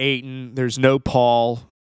 there's no Ayton, there's no Paul.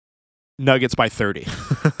 Nuggets by 30.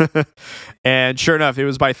 And sure enough, it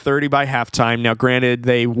was by 30 by halftime. Now, granted,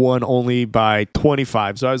 they won only by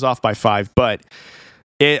 25, so I was off by 5. But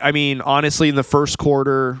honestly, in the first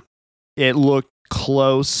quarter, it looked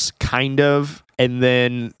close, kind of, and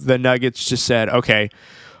then the Nuggets just said, okay,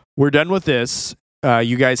 we're done with this.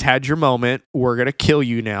 You guys had your moment. We're going to kill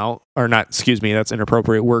you now. Or not, excuse me, that's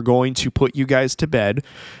inappropriate. We're going to put you guys to bed.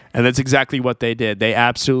 And that's exactly what they did. They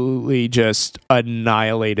absolutely just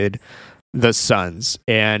annihilated the Suns.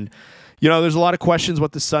 And, there's a lot of questions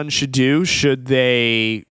what the Suns should do. Should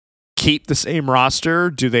they keep the same roster?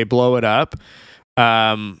 Do they blow it up?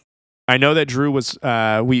 I know that Drew was,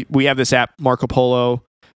 we have this app, Marco Polo,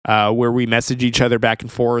 where we message each other back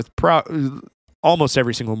and forth almost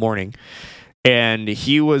every single morning. And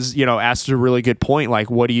he was, asked a really good point.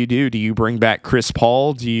 Like, what do you do? Do you bring back Chris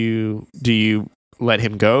Paul? Do you let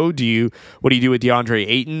him go? What do you do with DeAndre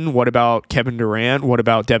Ayton? What about Kevin Durant? What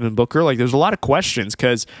about Devin Booker? Like, there's a lot of questions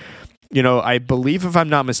because, I believe, if I'm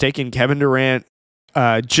not mistaken, Kevin Durant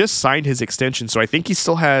just signed his extension. So I think he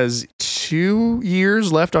still has 2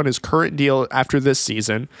 years left on his current deal after this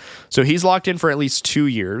season. So he's locked in for at least 2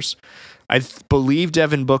 years. I believe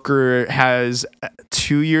Devin Booker has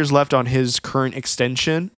 2 years left on his current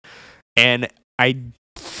extension. And I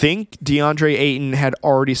think DeAndre Ayton had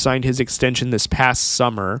already signed his extension this past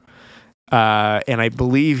summer. And I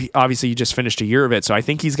believe, obviously, he just finished a year of it. So I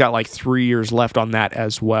think he's got like 3 years left on that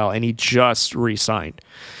as well. And he just re-signed.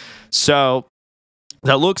 So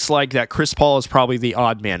that looks like that Chris Paul is probably the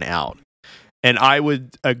odd man out. And I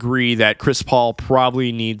would agree that Chris Paul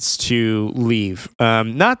probably needs to leave.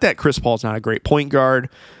 Not that Chris Paul's not a great point guard,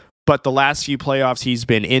 but the last few playoffs he's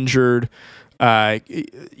been injured.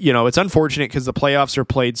 It's unfortunate because the playoffs are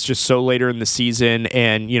played just so later in the season,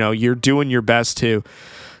 and you're doing your best to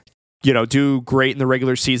do great in the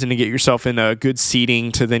regular season to get yourself in a good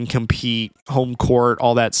seeding to then compete, home court,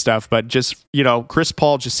 all that stuff. But just, Chris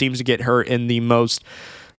Paul just seems to get hurt in the most,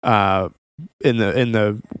 in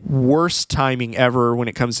the worst timing ever when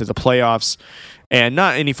it comes to the playoffs, and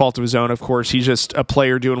not any fault of his own. Of course, he's just a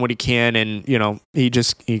player doing what he can, and he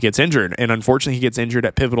gets injured, and unfortunately, he gets injured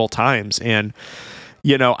at pivotal times. And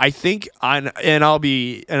I think I'll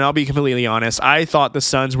be completely honest. I thought the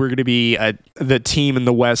Suns were going to be the team in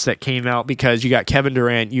the West that came out because you got Kevin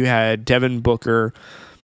Durant, you had Devin Booker,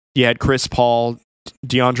 you had Chris Paul,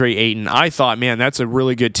 DeAndre Ayton. I thought, man, that's a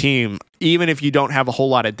really good team. Even if you don't have a whole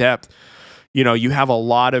lot of depth, you have a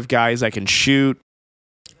lot of guys that can shoot,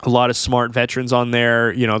 a lot of smart veterans on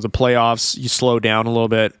there. The playoffs, you slow down a little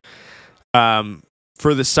bit.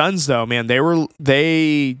 For the Suns, though, man,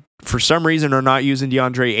 they for some reason are not using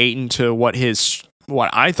DeAndre Ayton to what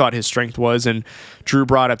I thought his strength was. And Drew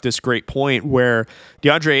brought up this great point where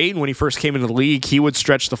DeAndre Ayton, when he first came into the league, he would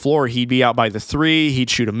stretch the floor. He'd be out by the three. He'd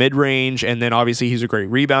shoot a mid-range. And then obviously he's a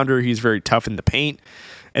great rebounder. He's very tough in the paint.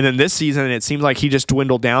 And then this season, it seems like he just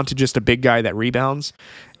dwindled down to just a big guy that rebounds.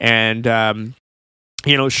 And,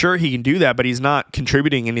 sure, he can do that, but he's not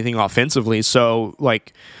contributing anything offensively. So,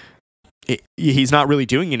 he's not really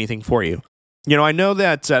doing anything for you. I know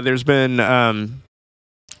that there's been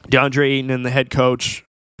DeAndre Ayton, and the head coach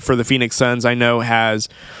for the Phoenix Suns, I know has,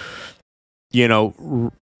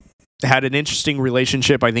 had an interesting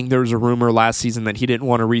relationship. I think there was a rumor last season that he didn't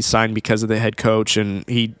want to re-sign because of the head coach, and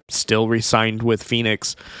he still re-signed with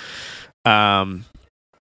Phoenix. But,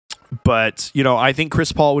 I think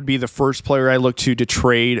Chris Paul would be the first player I look to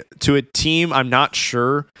trade to a team. I'm not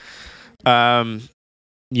sure.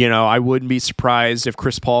 I wouldn't be surprised if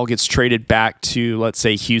Chris Paul gets traded back to, let's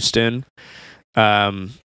say, Houston.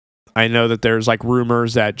 I know that there's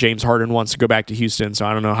rumors that James Harden wants to go back to Houston, so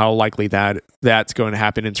I don't know how likely that's going to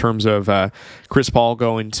happen in terms of Chris Paul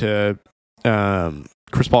going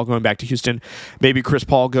back to Houston. Maybe Chris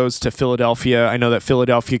Paul goes to Philadelphia. I know that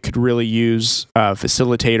Philadelphia could really use a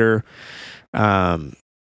facilitator.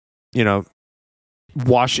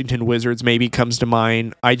 Washington Wizards maybe comes to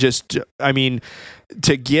mind.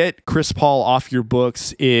 To get Chris Paul off your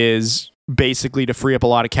books is basically to free up a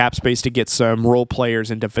lot of cap space to get some role players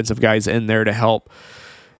and defensive guys in there to help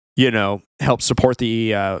support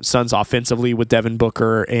the Suns offensively with Devin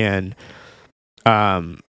Booker and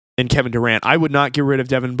Kevin Durant. I would not get rid of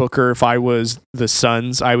Devin Booker if I was the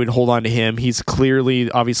Suns. I would hold on to him. He's clearly,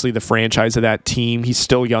 obviously, the franchise of that team. He's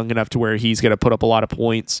still young enough to where he's going to put up a lot of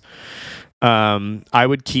points. I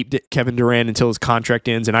would keep Kevin Durant until his contract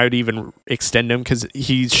ends, and I would even extend him because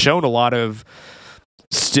he's shown a lot of.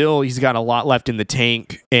 Still, he's got a lot left in the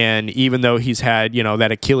tank, and even though he's had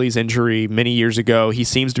that Achilles injury many years ago, he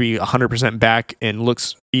seems to be 100% back and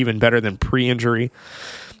looks even better than pre-injury.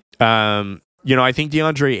 I think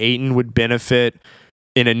DeAndre Ayton would benefit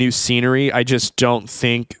in a new scenery. I just don't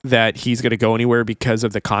think that he's going to go anywhere because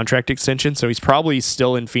of the contract extension. So he's probably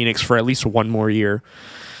still in Phoenix for at least one more year.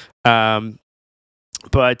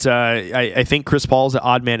 But I think Chris Paul's the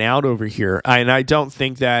odd man out over here. And I don't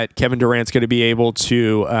think that Kevin Durant's going to be able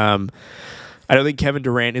to I don't think Kevin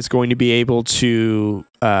Durant is going to be able to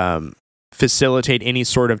facilitate any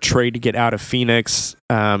sort of trade to get out of Phoenix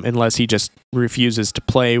unless he just refuses to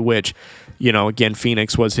play, which, again,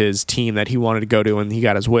 Phoenix was his team that he wanted to go to and he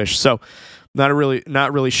got his wish. So Not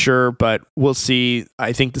really sure, but we'll see.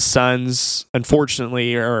 I think the Suns,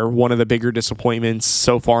 unfortunately, are one of the bigger disappointments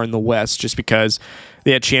so far in the West, just because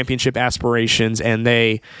they had championship aspirations and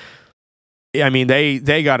they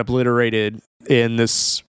got obliterated in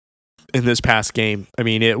this past game. I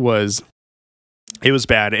mean, it was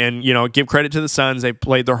bad. And, give credit to the Suns. They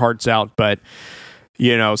played their hearts out, but,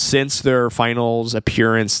 since their finals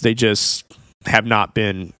appearance, they just have not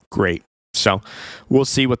been great. So we'll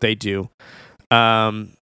see what they do.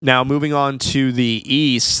 Now moving on to the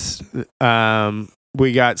East, we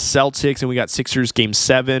got Celtics and we got Sixers game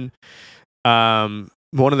 7. One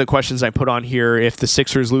of the questions I put on here, if the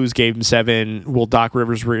Sixers lose game 7, will Doc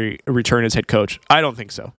Rivers return as head coach? I don't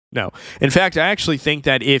think so. No. In fact, I actually think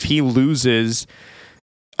that if he loses,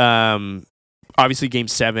 obviously game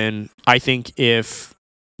 7, I think if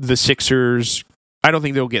the Sixers, I don't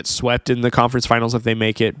think they'll get swept in the conference finals if they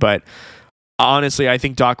make it, but honestly, I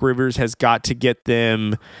think Doc Rivers has got to get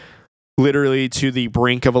them literally to the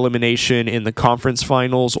brink of elimination in the conference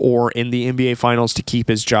finals or in the NBA finals to keep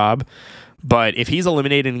his job. But if he's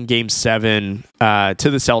eliminated in game 7 to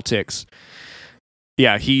the Celtics,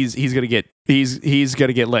 yeah, he's gonna get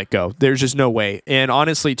let go. There's just no way. And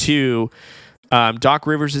honestly, too, Doc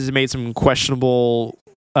Rivers has made some questionable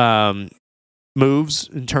moves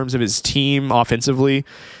in terms of his team offensively.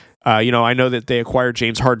 I know that they acquired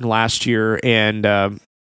James Harden last year, and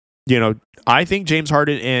I think James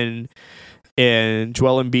Harden and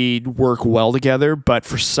Joel Embiid work well together, but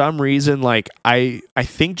for some reason, like I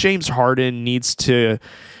think James Harden needs to,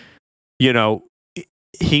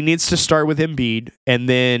 he needs to start with Embiid, and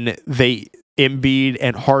then Embiid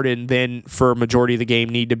and Harden then for a majority of the game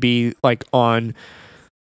need to be like on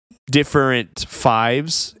different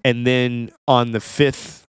fives, and then on the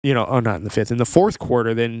fifth, not in the fifth, in the fourth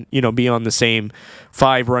quarter, then, be on the same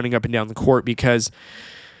 5 running up and down the court, because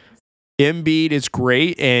Embiid is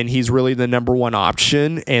great and he's really the number one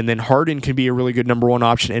option, and then Harden can be a really good number one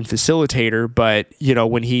option and facilitator, but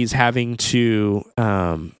when he's having to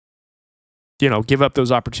give up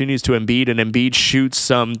those opportunities to Embiid, and Embiid shoots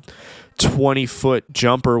some 20-foot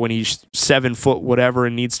jumper when he's 7 foot whatever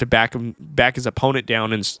and needs to back his opponent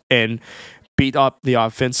down and beat up the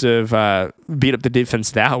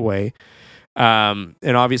defense that way. And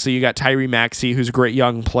obviously you got Tyrese Maxey, who's a great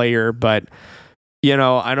young player, but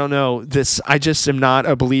I don't know. I just am not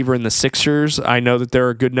a believer in the Sixers. I know that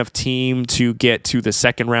they're a good enough team to get to the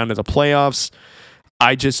second round of the playoffs.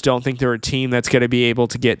 I just don't think they're a team that's going to be able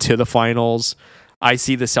to get to the finals. I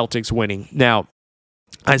see the Celtics winning. Now,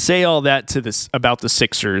 I say all that about the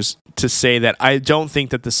Sixers to say that I don't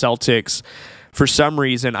think that the Celtics, for some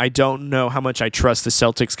reason, I don't know how much I trust the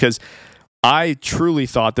Celtics, because I truly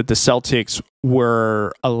thought that the Celtics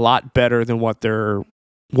were a lot better than what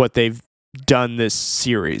they've done this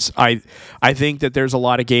series. I think that there's a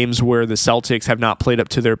lot of games where the Celtics have not played up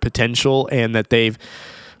to their potential, and that they've,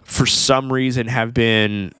 for some reason, have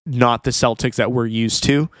been not the Celtics that we're used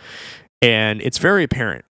to, and it's very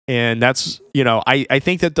apparent. And that's, I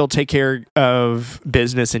think that they'll take care of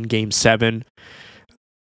business in game 7.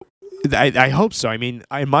 I hope so. I mean,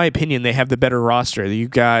 in my opinion, they have the better roster. You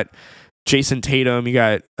got Jason Tatum, you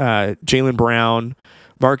got Jaylen Brown,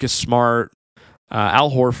 Marcus Smart,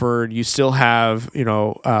 Al Horford. You still have,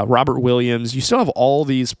 Robert Williams. You still have all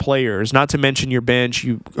these players, not to mention your bench.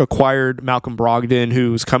 You acquired Malcolm Brogdon,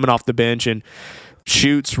 who's coming off the bench and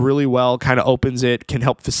shoots really well, kind of opens it, can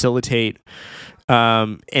help facilitate.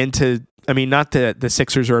 Not that the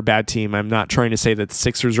Sixers are a bad team. I'm not trying to say that the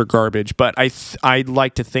Sixers are garbage, but I'd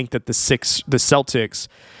like to think that the Celtics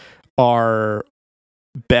are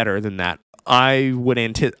better than that. I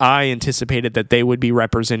anticipated that they would be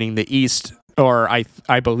representing the East, or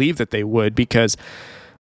I believe that they would, because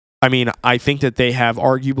I think that they have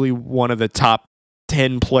arguably one of the top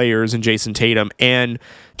 10 players in Jason Tatum, and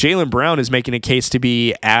Jaylen Brown is making a case to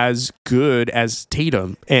be as good as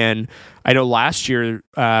Tatum. And I know last year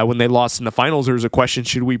when they lost in the finals, there was a question,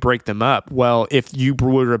 should we break them up? Well, if you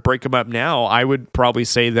were to break them up now, I would probably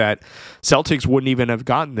say that Celtics wouldn't even have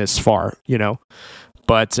gotten this far,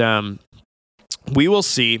 But we will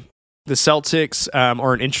see. The Celtics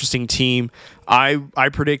are an interesting team. I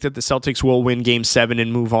predict that the Celtics will win Game 7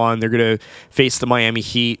 and move on. They're going to face the Miami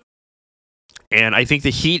Heat. And I think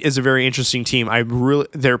the Heat is a very interesting team.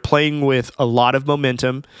 They're playing with a lot of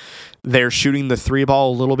momentum. They're shooting the 3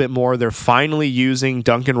 ball a little bit more. They're finally using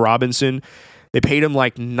Duncan Robinson. They paid him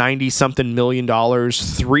like $90-something million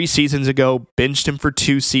 3 seasons ago, benched him for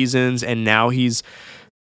 2 seasons, and now he's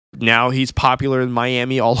popular in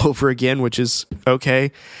Miami all over again, which is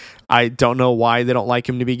okay. I don't know why they don't like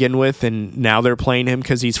him to begin with, and now they're playing him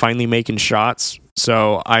because he's finally making shots.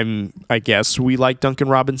 So I guess we like Duncan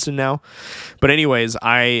Robinson now. But anyways,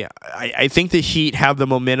 I think the Heat have the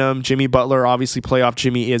momentum. Jimmy Butler, obviously playoff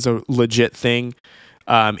Jimmy is a legit thing.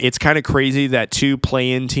 It's kind of crazy that two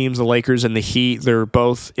play-in teams, the Lakers and the Heat, they're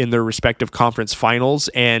both in their respective conference finals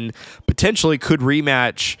and potentially could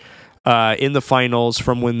rematch in the finals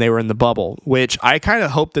from when they were in the bubble, which I kind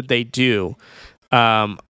of hope that they do.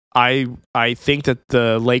 I think that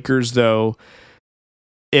the Lakers, though,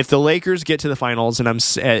 if the Lakers get to the finals, and I'm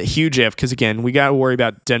a huge if, because again, we got to worry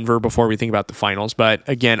about Denver before we think about the finals. But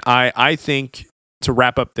again, I think, to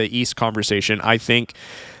wrap up the East conversation, I think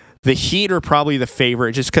the Heat are probably the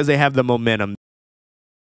favorite just because they have the momentum.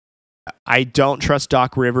 I don't trust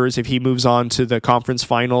Doc Rivers if he moves on to the conference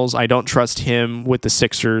finals. I don't trust him with the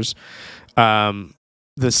Sixers.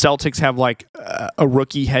 The Celtics have like a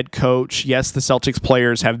rookie head coach. Yes, the Celtics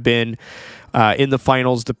players have been in the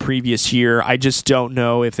finals the previous year. I just don't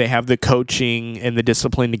know if they have the coaching and the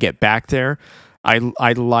discipline to get back there. I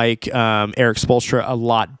like Eric Spoelstra a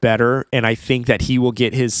lot better, and I think that he'll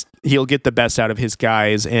get the best out of his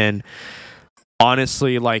guys. And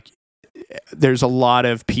honestly, like, there's a lot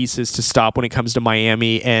of pieces to stop when it comes to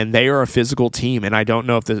Miami, and they are a physical team, and I don't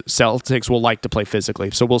know if the Celtics will like to play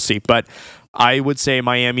physically, so we'll see. But I would say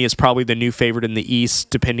Miami is probably the new favorite in the East,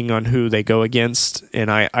 depending on who they go against,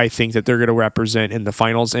 and I think that they're going to represent in the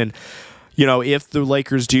finals. And, you know, if the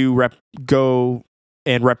Lakers do go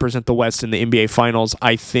and represent the West in the NBA Finals,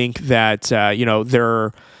 I think that, you know,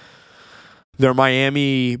 their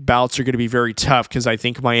Miami bouts are going to be very tough because I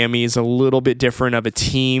think Miami is a little bit different of a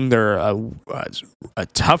team. They're a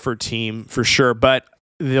tougher team for sure. But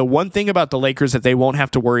the one thing about the Lakers that they won't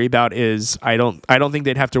have to worry about is I don't think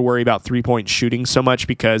they'd have to worry about 3-point shooting so much,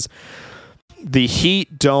 because the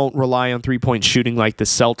Heat don't rely on 3-point shooting like the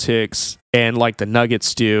Celtics and like the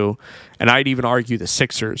Nuggets do. And I'd even argue the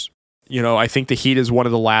Sixers. You know, I think the Heat is one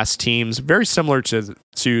of the last teams, very similar to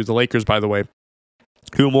the Lakers, by the way,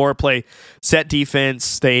 who more play set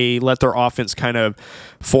defense. They let their offense kind of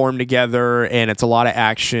form together, and it's a lot of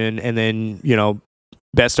action, and then, you know,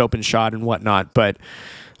 best open shot and whatnot. But,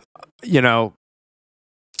 you know,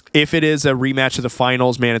 if it is a rematch of the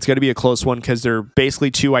finals, man, it's going to be a close one because they're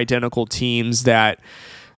basically two identical teams that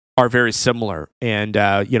are very similar. And,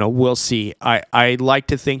 you know, we'll see. I like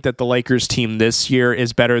to think that the Lakers team this year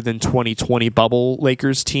is better than 2020 bubble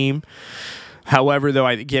Lakers team. However, though,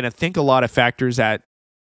 I think a lot of factors that,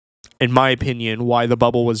 in my opinion, why the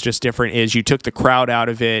bubble was just different is you took the crowd out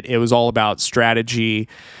of it. It was all about strategy,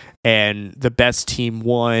 and the best team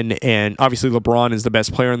won. And obviously LeBron is the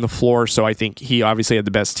best player on the floor, so I think he obviously had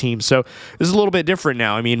the best team. So this is a little bit different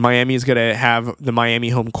now. I mean, Miami is going to have the Miami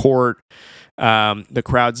home court. The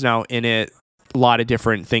crowd's now in it. A lot of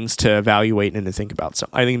different things to evaluate and to think about. So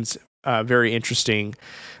I think it's very interesting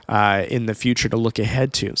in the future to look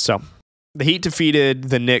ahead to. So the Heat defeated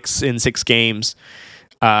the Knicks in 6 games.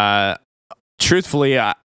 Truthfully,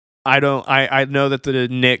 I know that the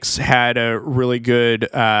Knicks had a really good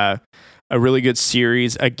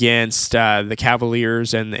series against the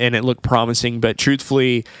Cavaliers, and it looked promising. But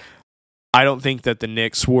truthfully, I don't think that the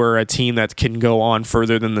Knicks were a team that can go on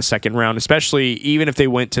further than the second round, especially even if they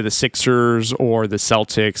went to the Sixers or the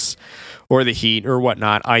Celtics or the Heat or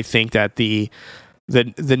whatnot. I think that the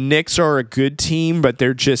Knicks are a good team, but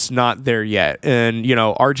they're just not there yet. And, you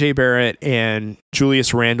know, RJ Barrett and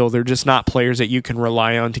Julius Randle, they're just not players that you can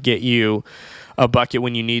rely on to get you a bucket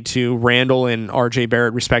when you need to. Randle and RJ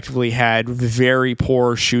Barrett, respectively, had very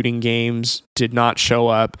poor shooting games, did not show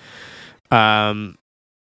up. You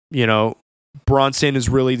know, Bronson is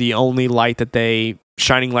really the only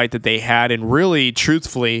shining light that they had. And really,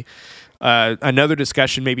 truthfully, another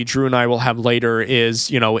discussion maybe Drew and I will have later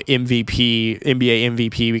is, you know, NBA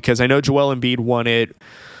MVP, because I know Joel Embiid won it.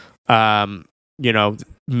 You know,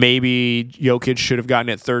 maybe Jokic should have gotten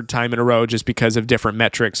it 3rd time in a row just because of different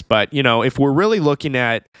metrics. But, you know, if we're really looking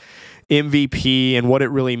at MVP and what it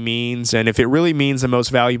really means, and if it really means the most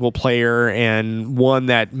valuable player and one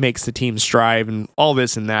that makes the team strive and all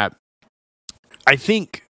this and that, I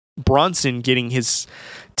think Bronson getting his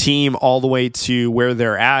team all the way to where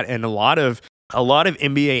they're at, and a lot of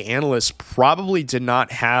NBA analysts probably did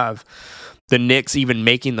not have the Knicks even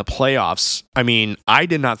making the playoffs. I mean, I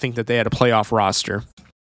did not think that they had a playoff roster.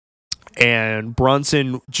 And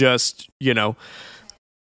Brunson just, you know,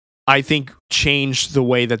 I think changed the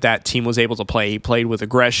way that team was able to play. He played with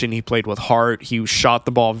aggression. He played with heart. He shot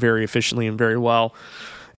the ball very efficiently and very well.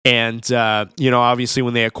 And, you know, obviously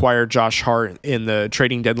when they acquired Josh Hart in the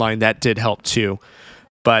trading deadline, that did help too.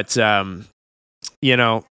 But, you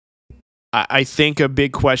know, I think a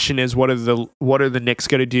big question is what are the Knicks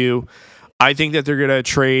going to do? I think that they're going to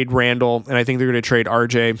trade Randall, and I think they're going to trade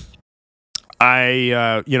RJ.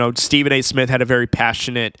 Stephen A. Smith had a very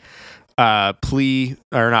passionate plea,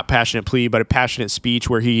 or not passionate plea, but a passionate speech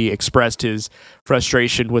where he expressed his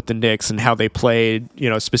frustration with the Knicks and how they played,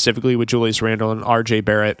 specifically with Julius Randle and RJ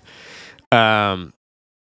Barrett.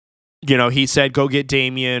 He said, go get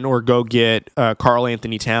Damian or go get Karl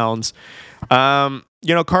Anthony Towns. Karl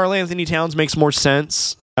Anthony Towns makes more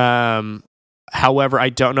sense. However, I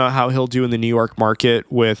don't know how he'll do in the New York market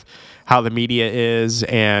with how the media is,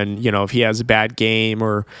 and if he has a bad game,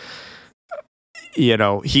 or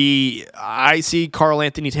I see Karl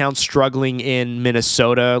Anthony Towns struggling in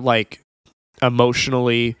Minnesota, like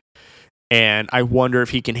emotionally, and I wonder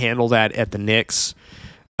if he can handle that at the Knicks.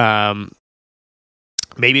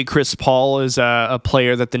 Maybe Chris Paul is a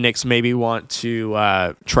player that the Knicks maybe want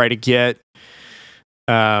to try to get.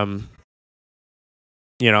 I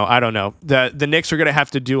don't know. The Knicks are going to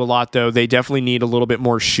have to do a lot, though. They definitely need a little bit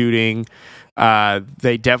more shooting.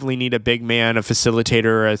 They definitely need a big man, a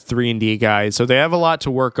facilitator, a 3-and-D guy. So they have a lot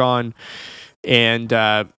to work on. And,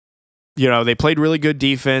 they played really good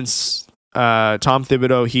defense. Tom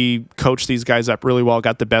Thibodeau, he coached these guys up really well,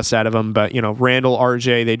 got the best out of them. But, Randall,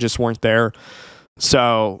 RJ, they just weren't there.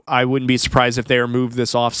 So I wouldn't be surprised if they are moved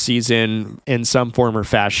this offseason in some form or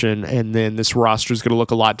fashion. And then this roster is going to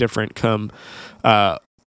look a lot different come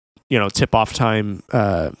tip-off time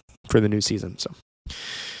for the new season. So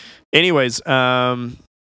anyways,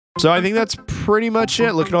 so I think that's pretty much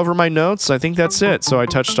it. Looking over my notes, I think that's it. So I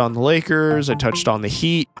touched on the Lakers. I touched on the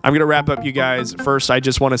Heat. I'm going to wrap up, you guys. First, I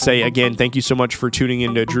just want to say, again, thank you so much for tuning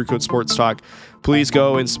into Drew Code Sports Talk. Please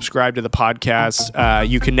go and subscribe to the podcast.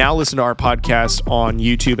 You can now listen to our podcast on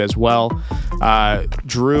YouTube as well.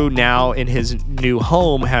 Drew now in his new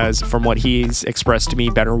home has, from what he's expressed to me,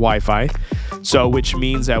 better Wi-Fi. So, which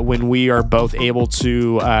means that when we are both able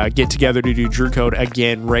to get together to do Drew Code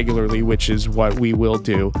again regularly, which is what we will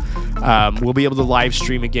do, we'll be able to live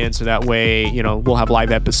stream again. So that way, we'll have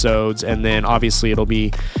live episodes, and then obviously it'll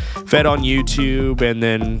be fed on YouTube, and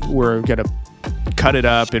then we're going to cut it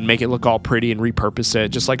up and make it look all pretty and repurpose it,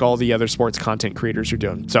 just like all the other sports content creators are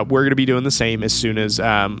doing. So we're going to be doing the same as soon as,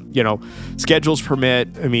 schedules permit.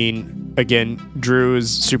 I mean, again, Drew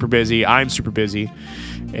is super busy. I'm super busy.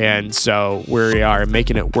 And so we are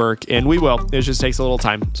making it work, and we will. It just takes a little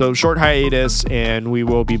time. So short hiatus, and we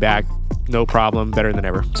will be back. No problem. Better than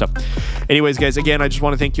ever. So anyways, guys, again, I just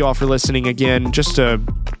want to thank you all for listening. Again, just a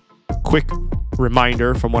quick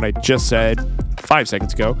reminder from what I just said 5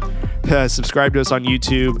 seconds ago. Subscribe to us on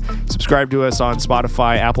YouTube. Subscribe to us on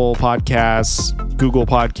Spotify, Apple Podcasts, Google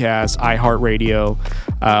Podcasts, iHeartRadio,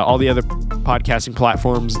 all the other podcasting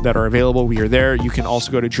platforms that are available. We are there. You can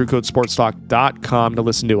also go to truecodesportstalk.com to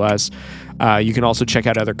listen to us. You can also check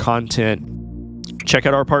out other content. Check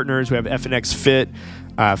out our partners. We have FNX Fit,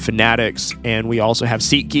 Fanatics, and we also have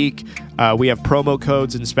SeatGeek. We have promo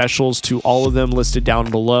codes and specials to all of them listed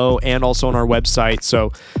down below and also on our website.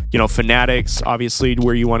 So, Fanatics, obviously,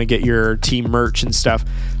 where you want to get your team merch and stuff.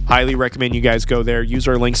 Highly recommend you guys go there. Use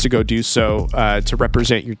our links to go do so to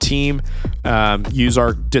represent your team. Use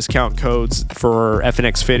our discount codes for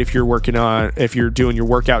FNX Fit if you're doing your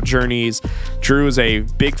workout journeys. Drew is a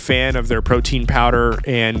big fan of their protein powder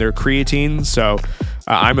and their creatine. So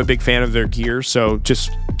I'm a big fan of their gear. So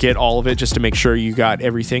just get all of it just to make sure you got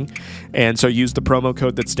everything. And so use the promo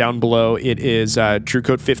code that's down below. It is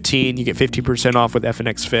DrewCode15. You get 15% off with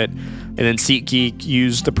FNX Fit. And then SeatGeek,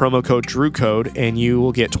 use the promo code DrewCode, and you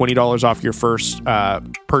will get $20 off your first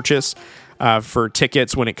purchase for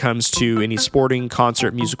tickets when it comes to any sporting,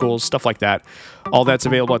 concert, musicals, stuff like that. All that's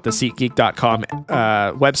available at the SeatGeek.com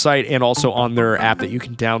website and also on their app that you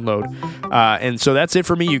can download. And so that's it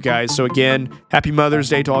for me, you guys. So again, happy Mother's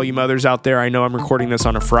Day to all you mothers out there. I know I'm recording this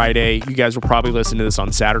on a Friday. You guys will probably listen to this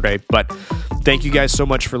on Saturday, but thank you guys so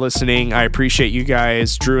much for listening. I appreciate you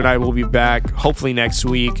guys. Drew and I will be back hopefully next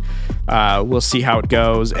week. We'll see how it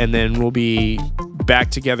goes, and then we'll be back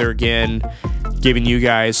together again, giving you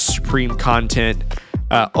guys supreme content.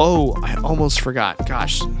 I almost forgot.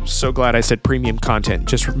 Gosh, I'm so glad I said premium content.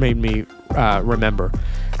 Just made me remember.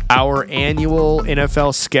 Our annual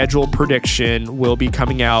NFL schedule prediction will be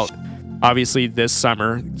coming out, obviously, this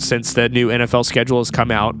summer, since the new NFL schedule has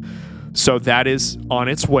come out. So that is on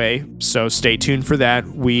its way. So stay tuned for that.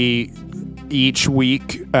 Each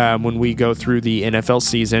week, when we go through the NFL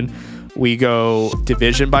season, we go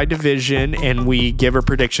division by division, and we give a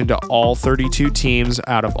prediction to all 32 teams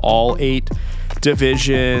out of all 8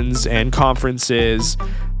 divisions and conferences.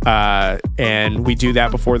 And we do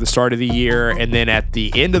that before the start of the year. And then at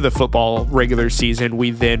the end of the football regular season,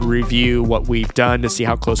 we then review what we've done to see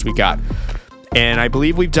how close we got. And I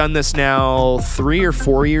believe we've done this now 3 or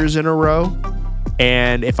 4 years in a row.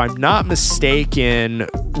 And if I'm not mistaken,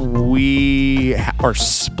 we are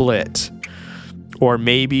split. Or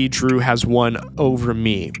maybe Drew has one over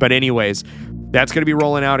me. But anyways, that's going to be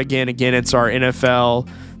rolling out again. Again, it's our NFL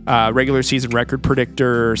regular season record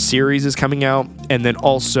predictor series is coming out. And then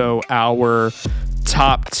also our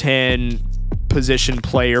top 10 position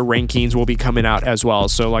player rankings will be coming out as well.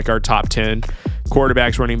 So like our top 10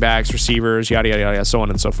 quarterbacks, running backs, receivers, yada, yada, yada, so on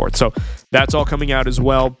and so forth. So that's all coming out as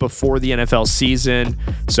well before the NFL season.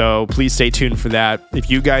 So please stay tuned for that. If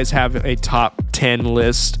you guys have a top 10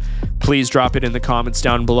 list, please drop it in the comments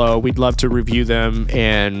down below. We'd love to review them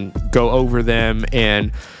and go over them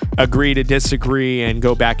and agree to disagree and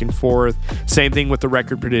go back and forth. Same thing with the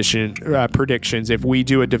record predictions. If we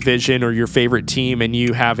do a division or your favorite team and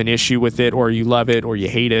you have an issue with it or you love it or you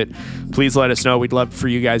hate it, please let us know. We'd love for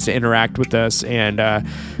you guys to interact with us and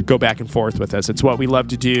go back and forth with us. It's what we love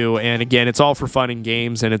to do. And again, it's all for fun and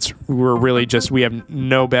games, and we have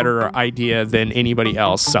no better idea than anybody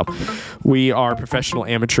else. So we are professional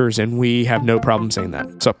amateurs and we have no problem saying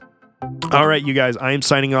that. So all right, you guys, I am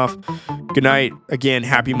signing off. Good night. Again,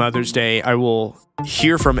 happy Mother's Day. I will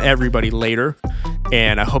hear from everybody later,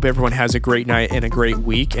 and I hope everyone has a great night and a great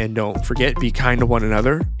week. And don't forget, be kind to one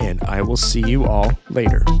another, and I will see you all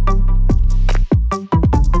later.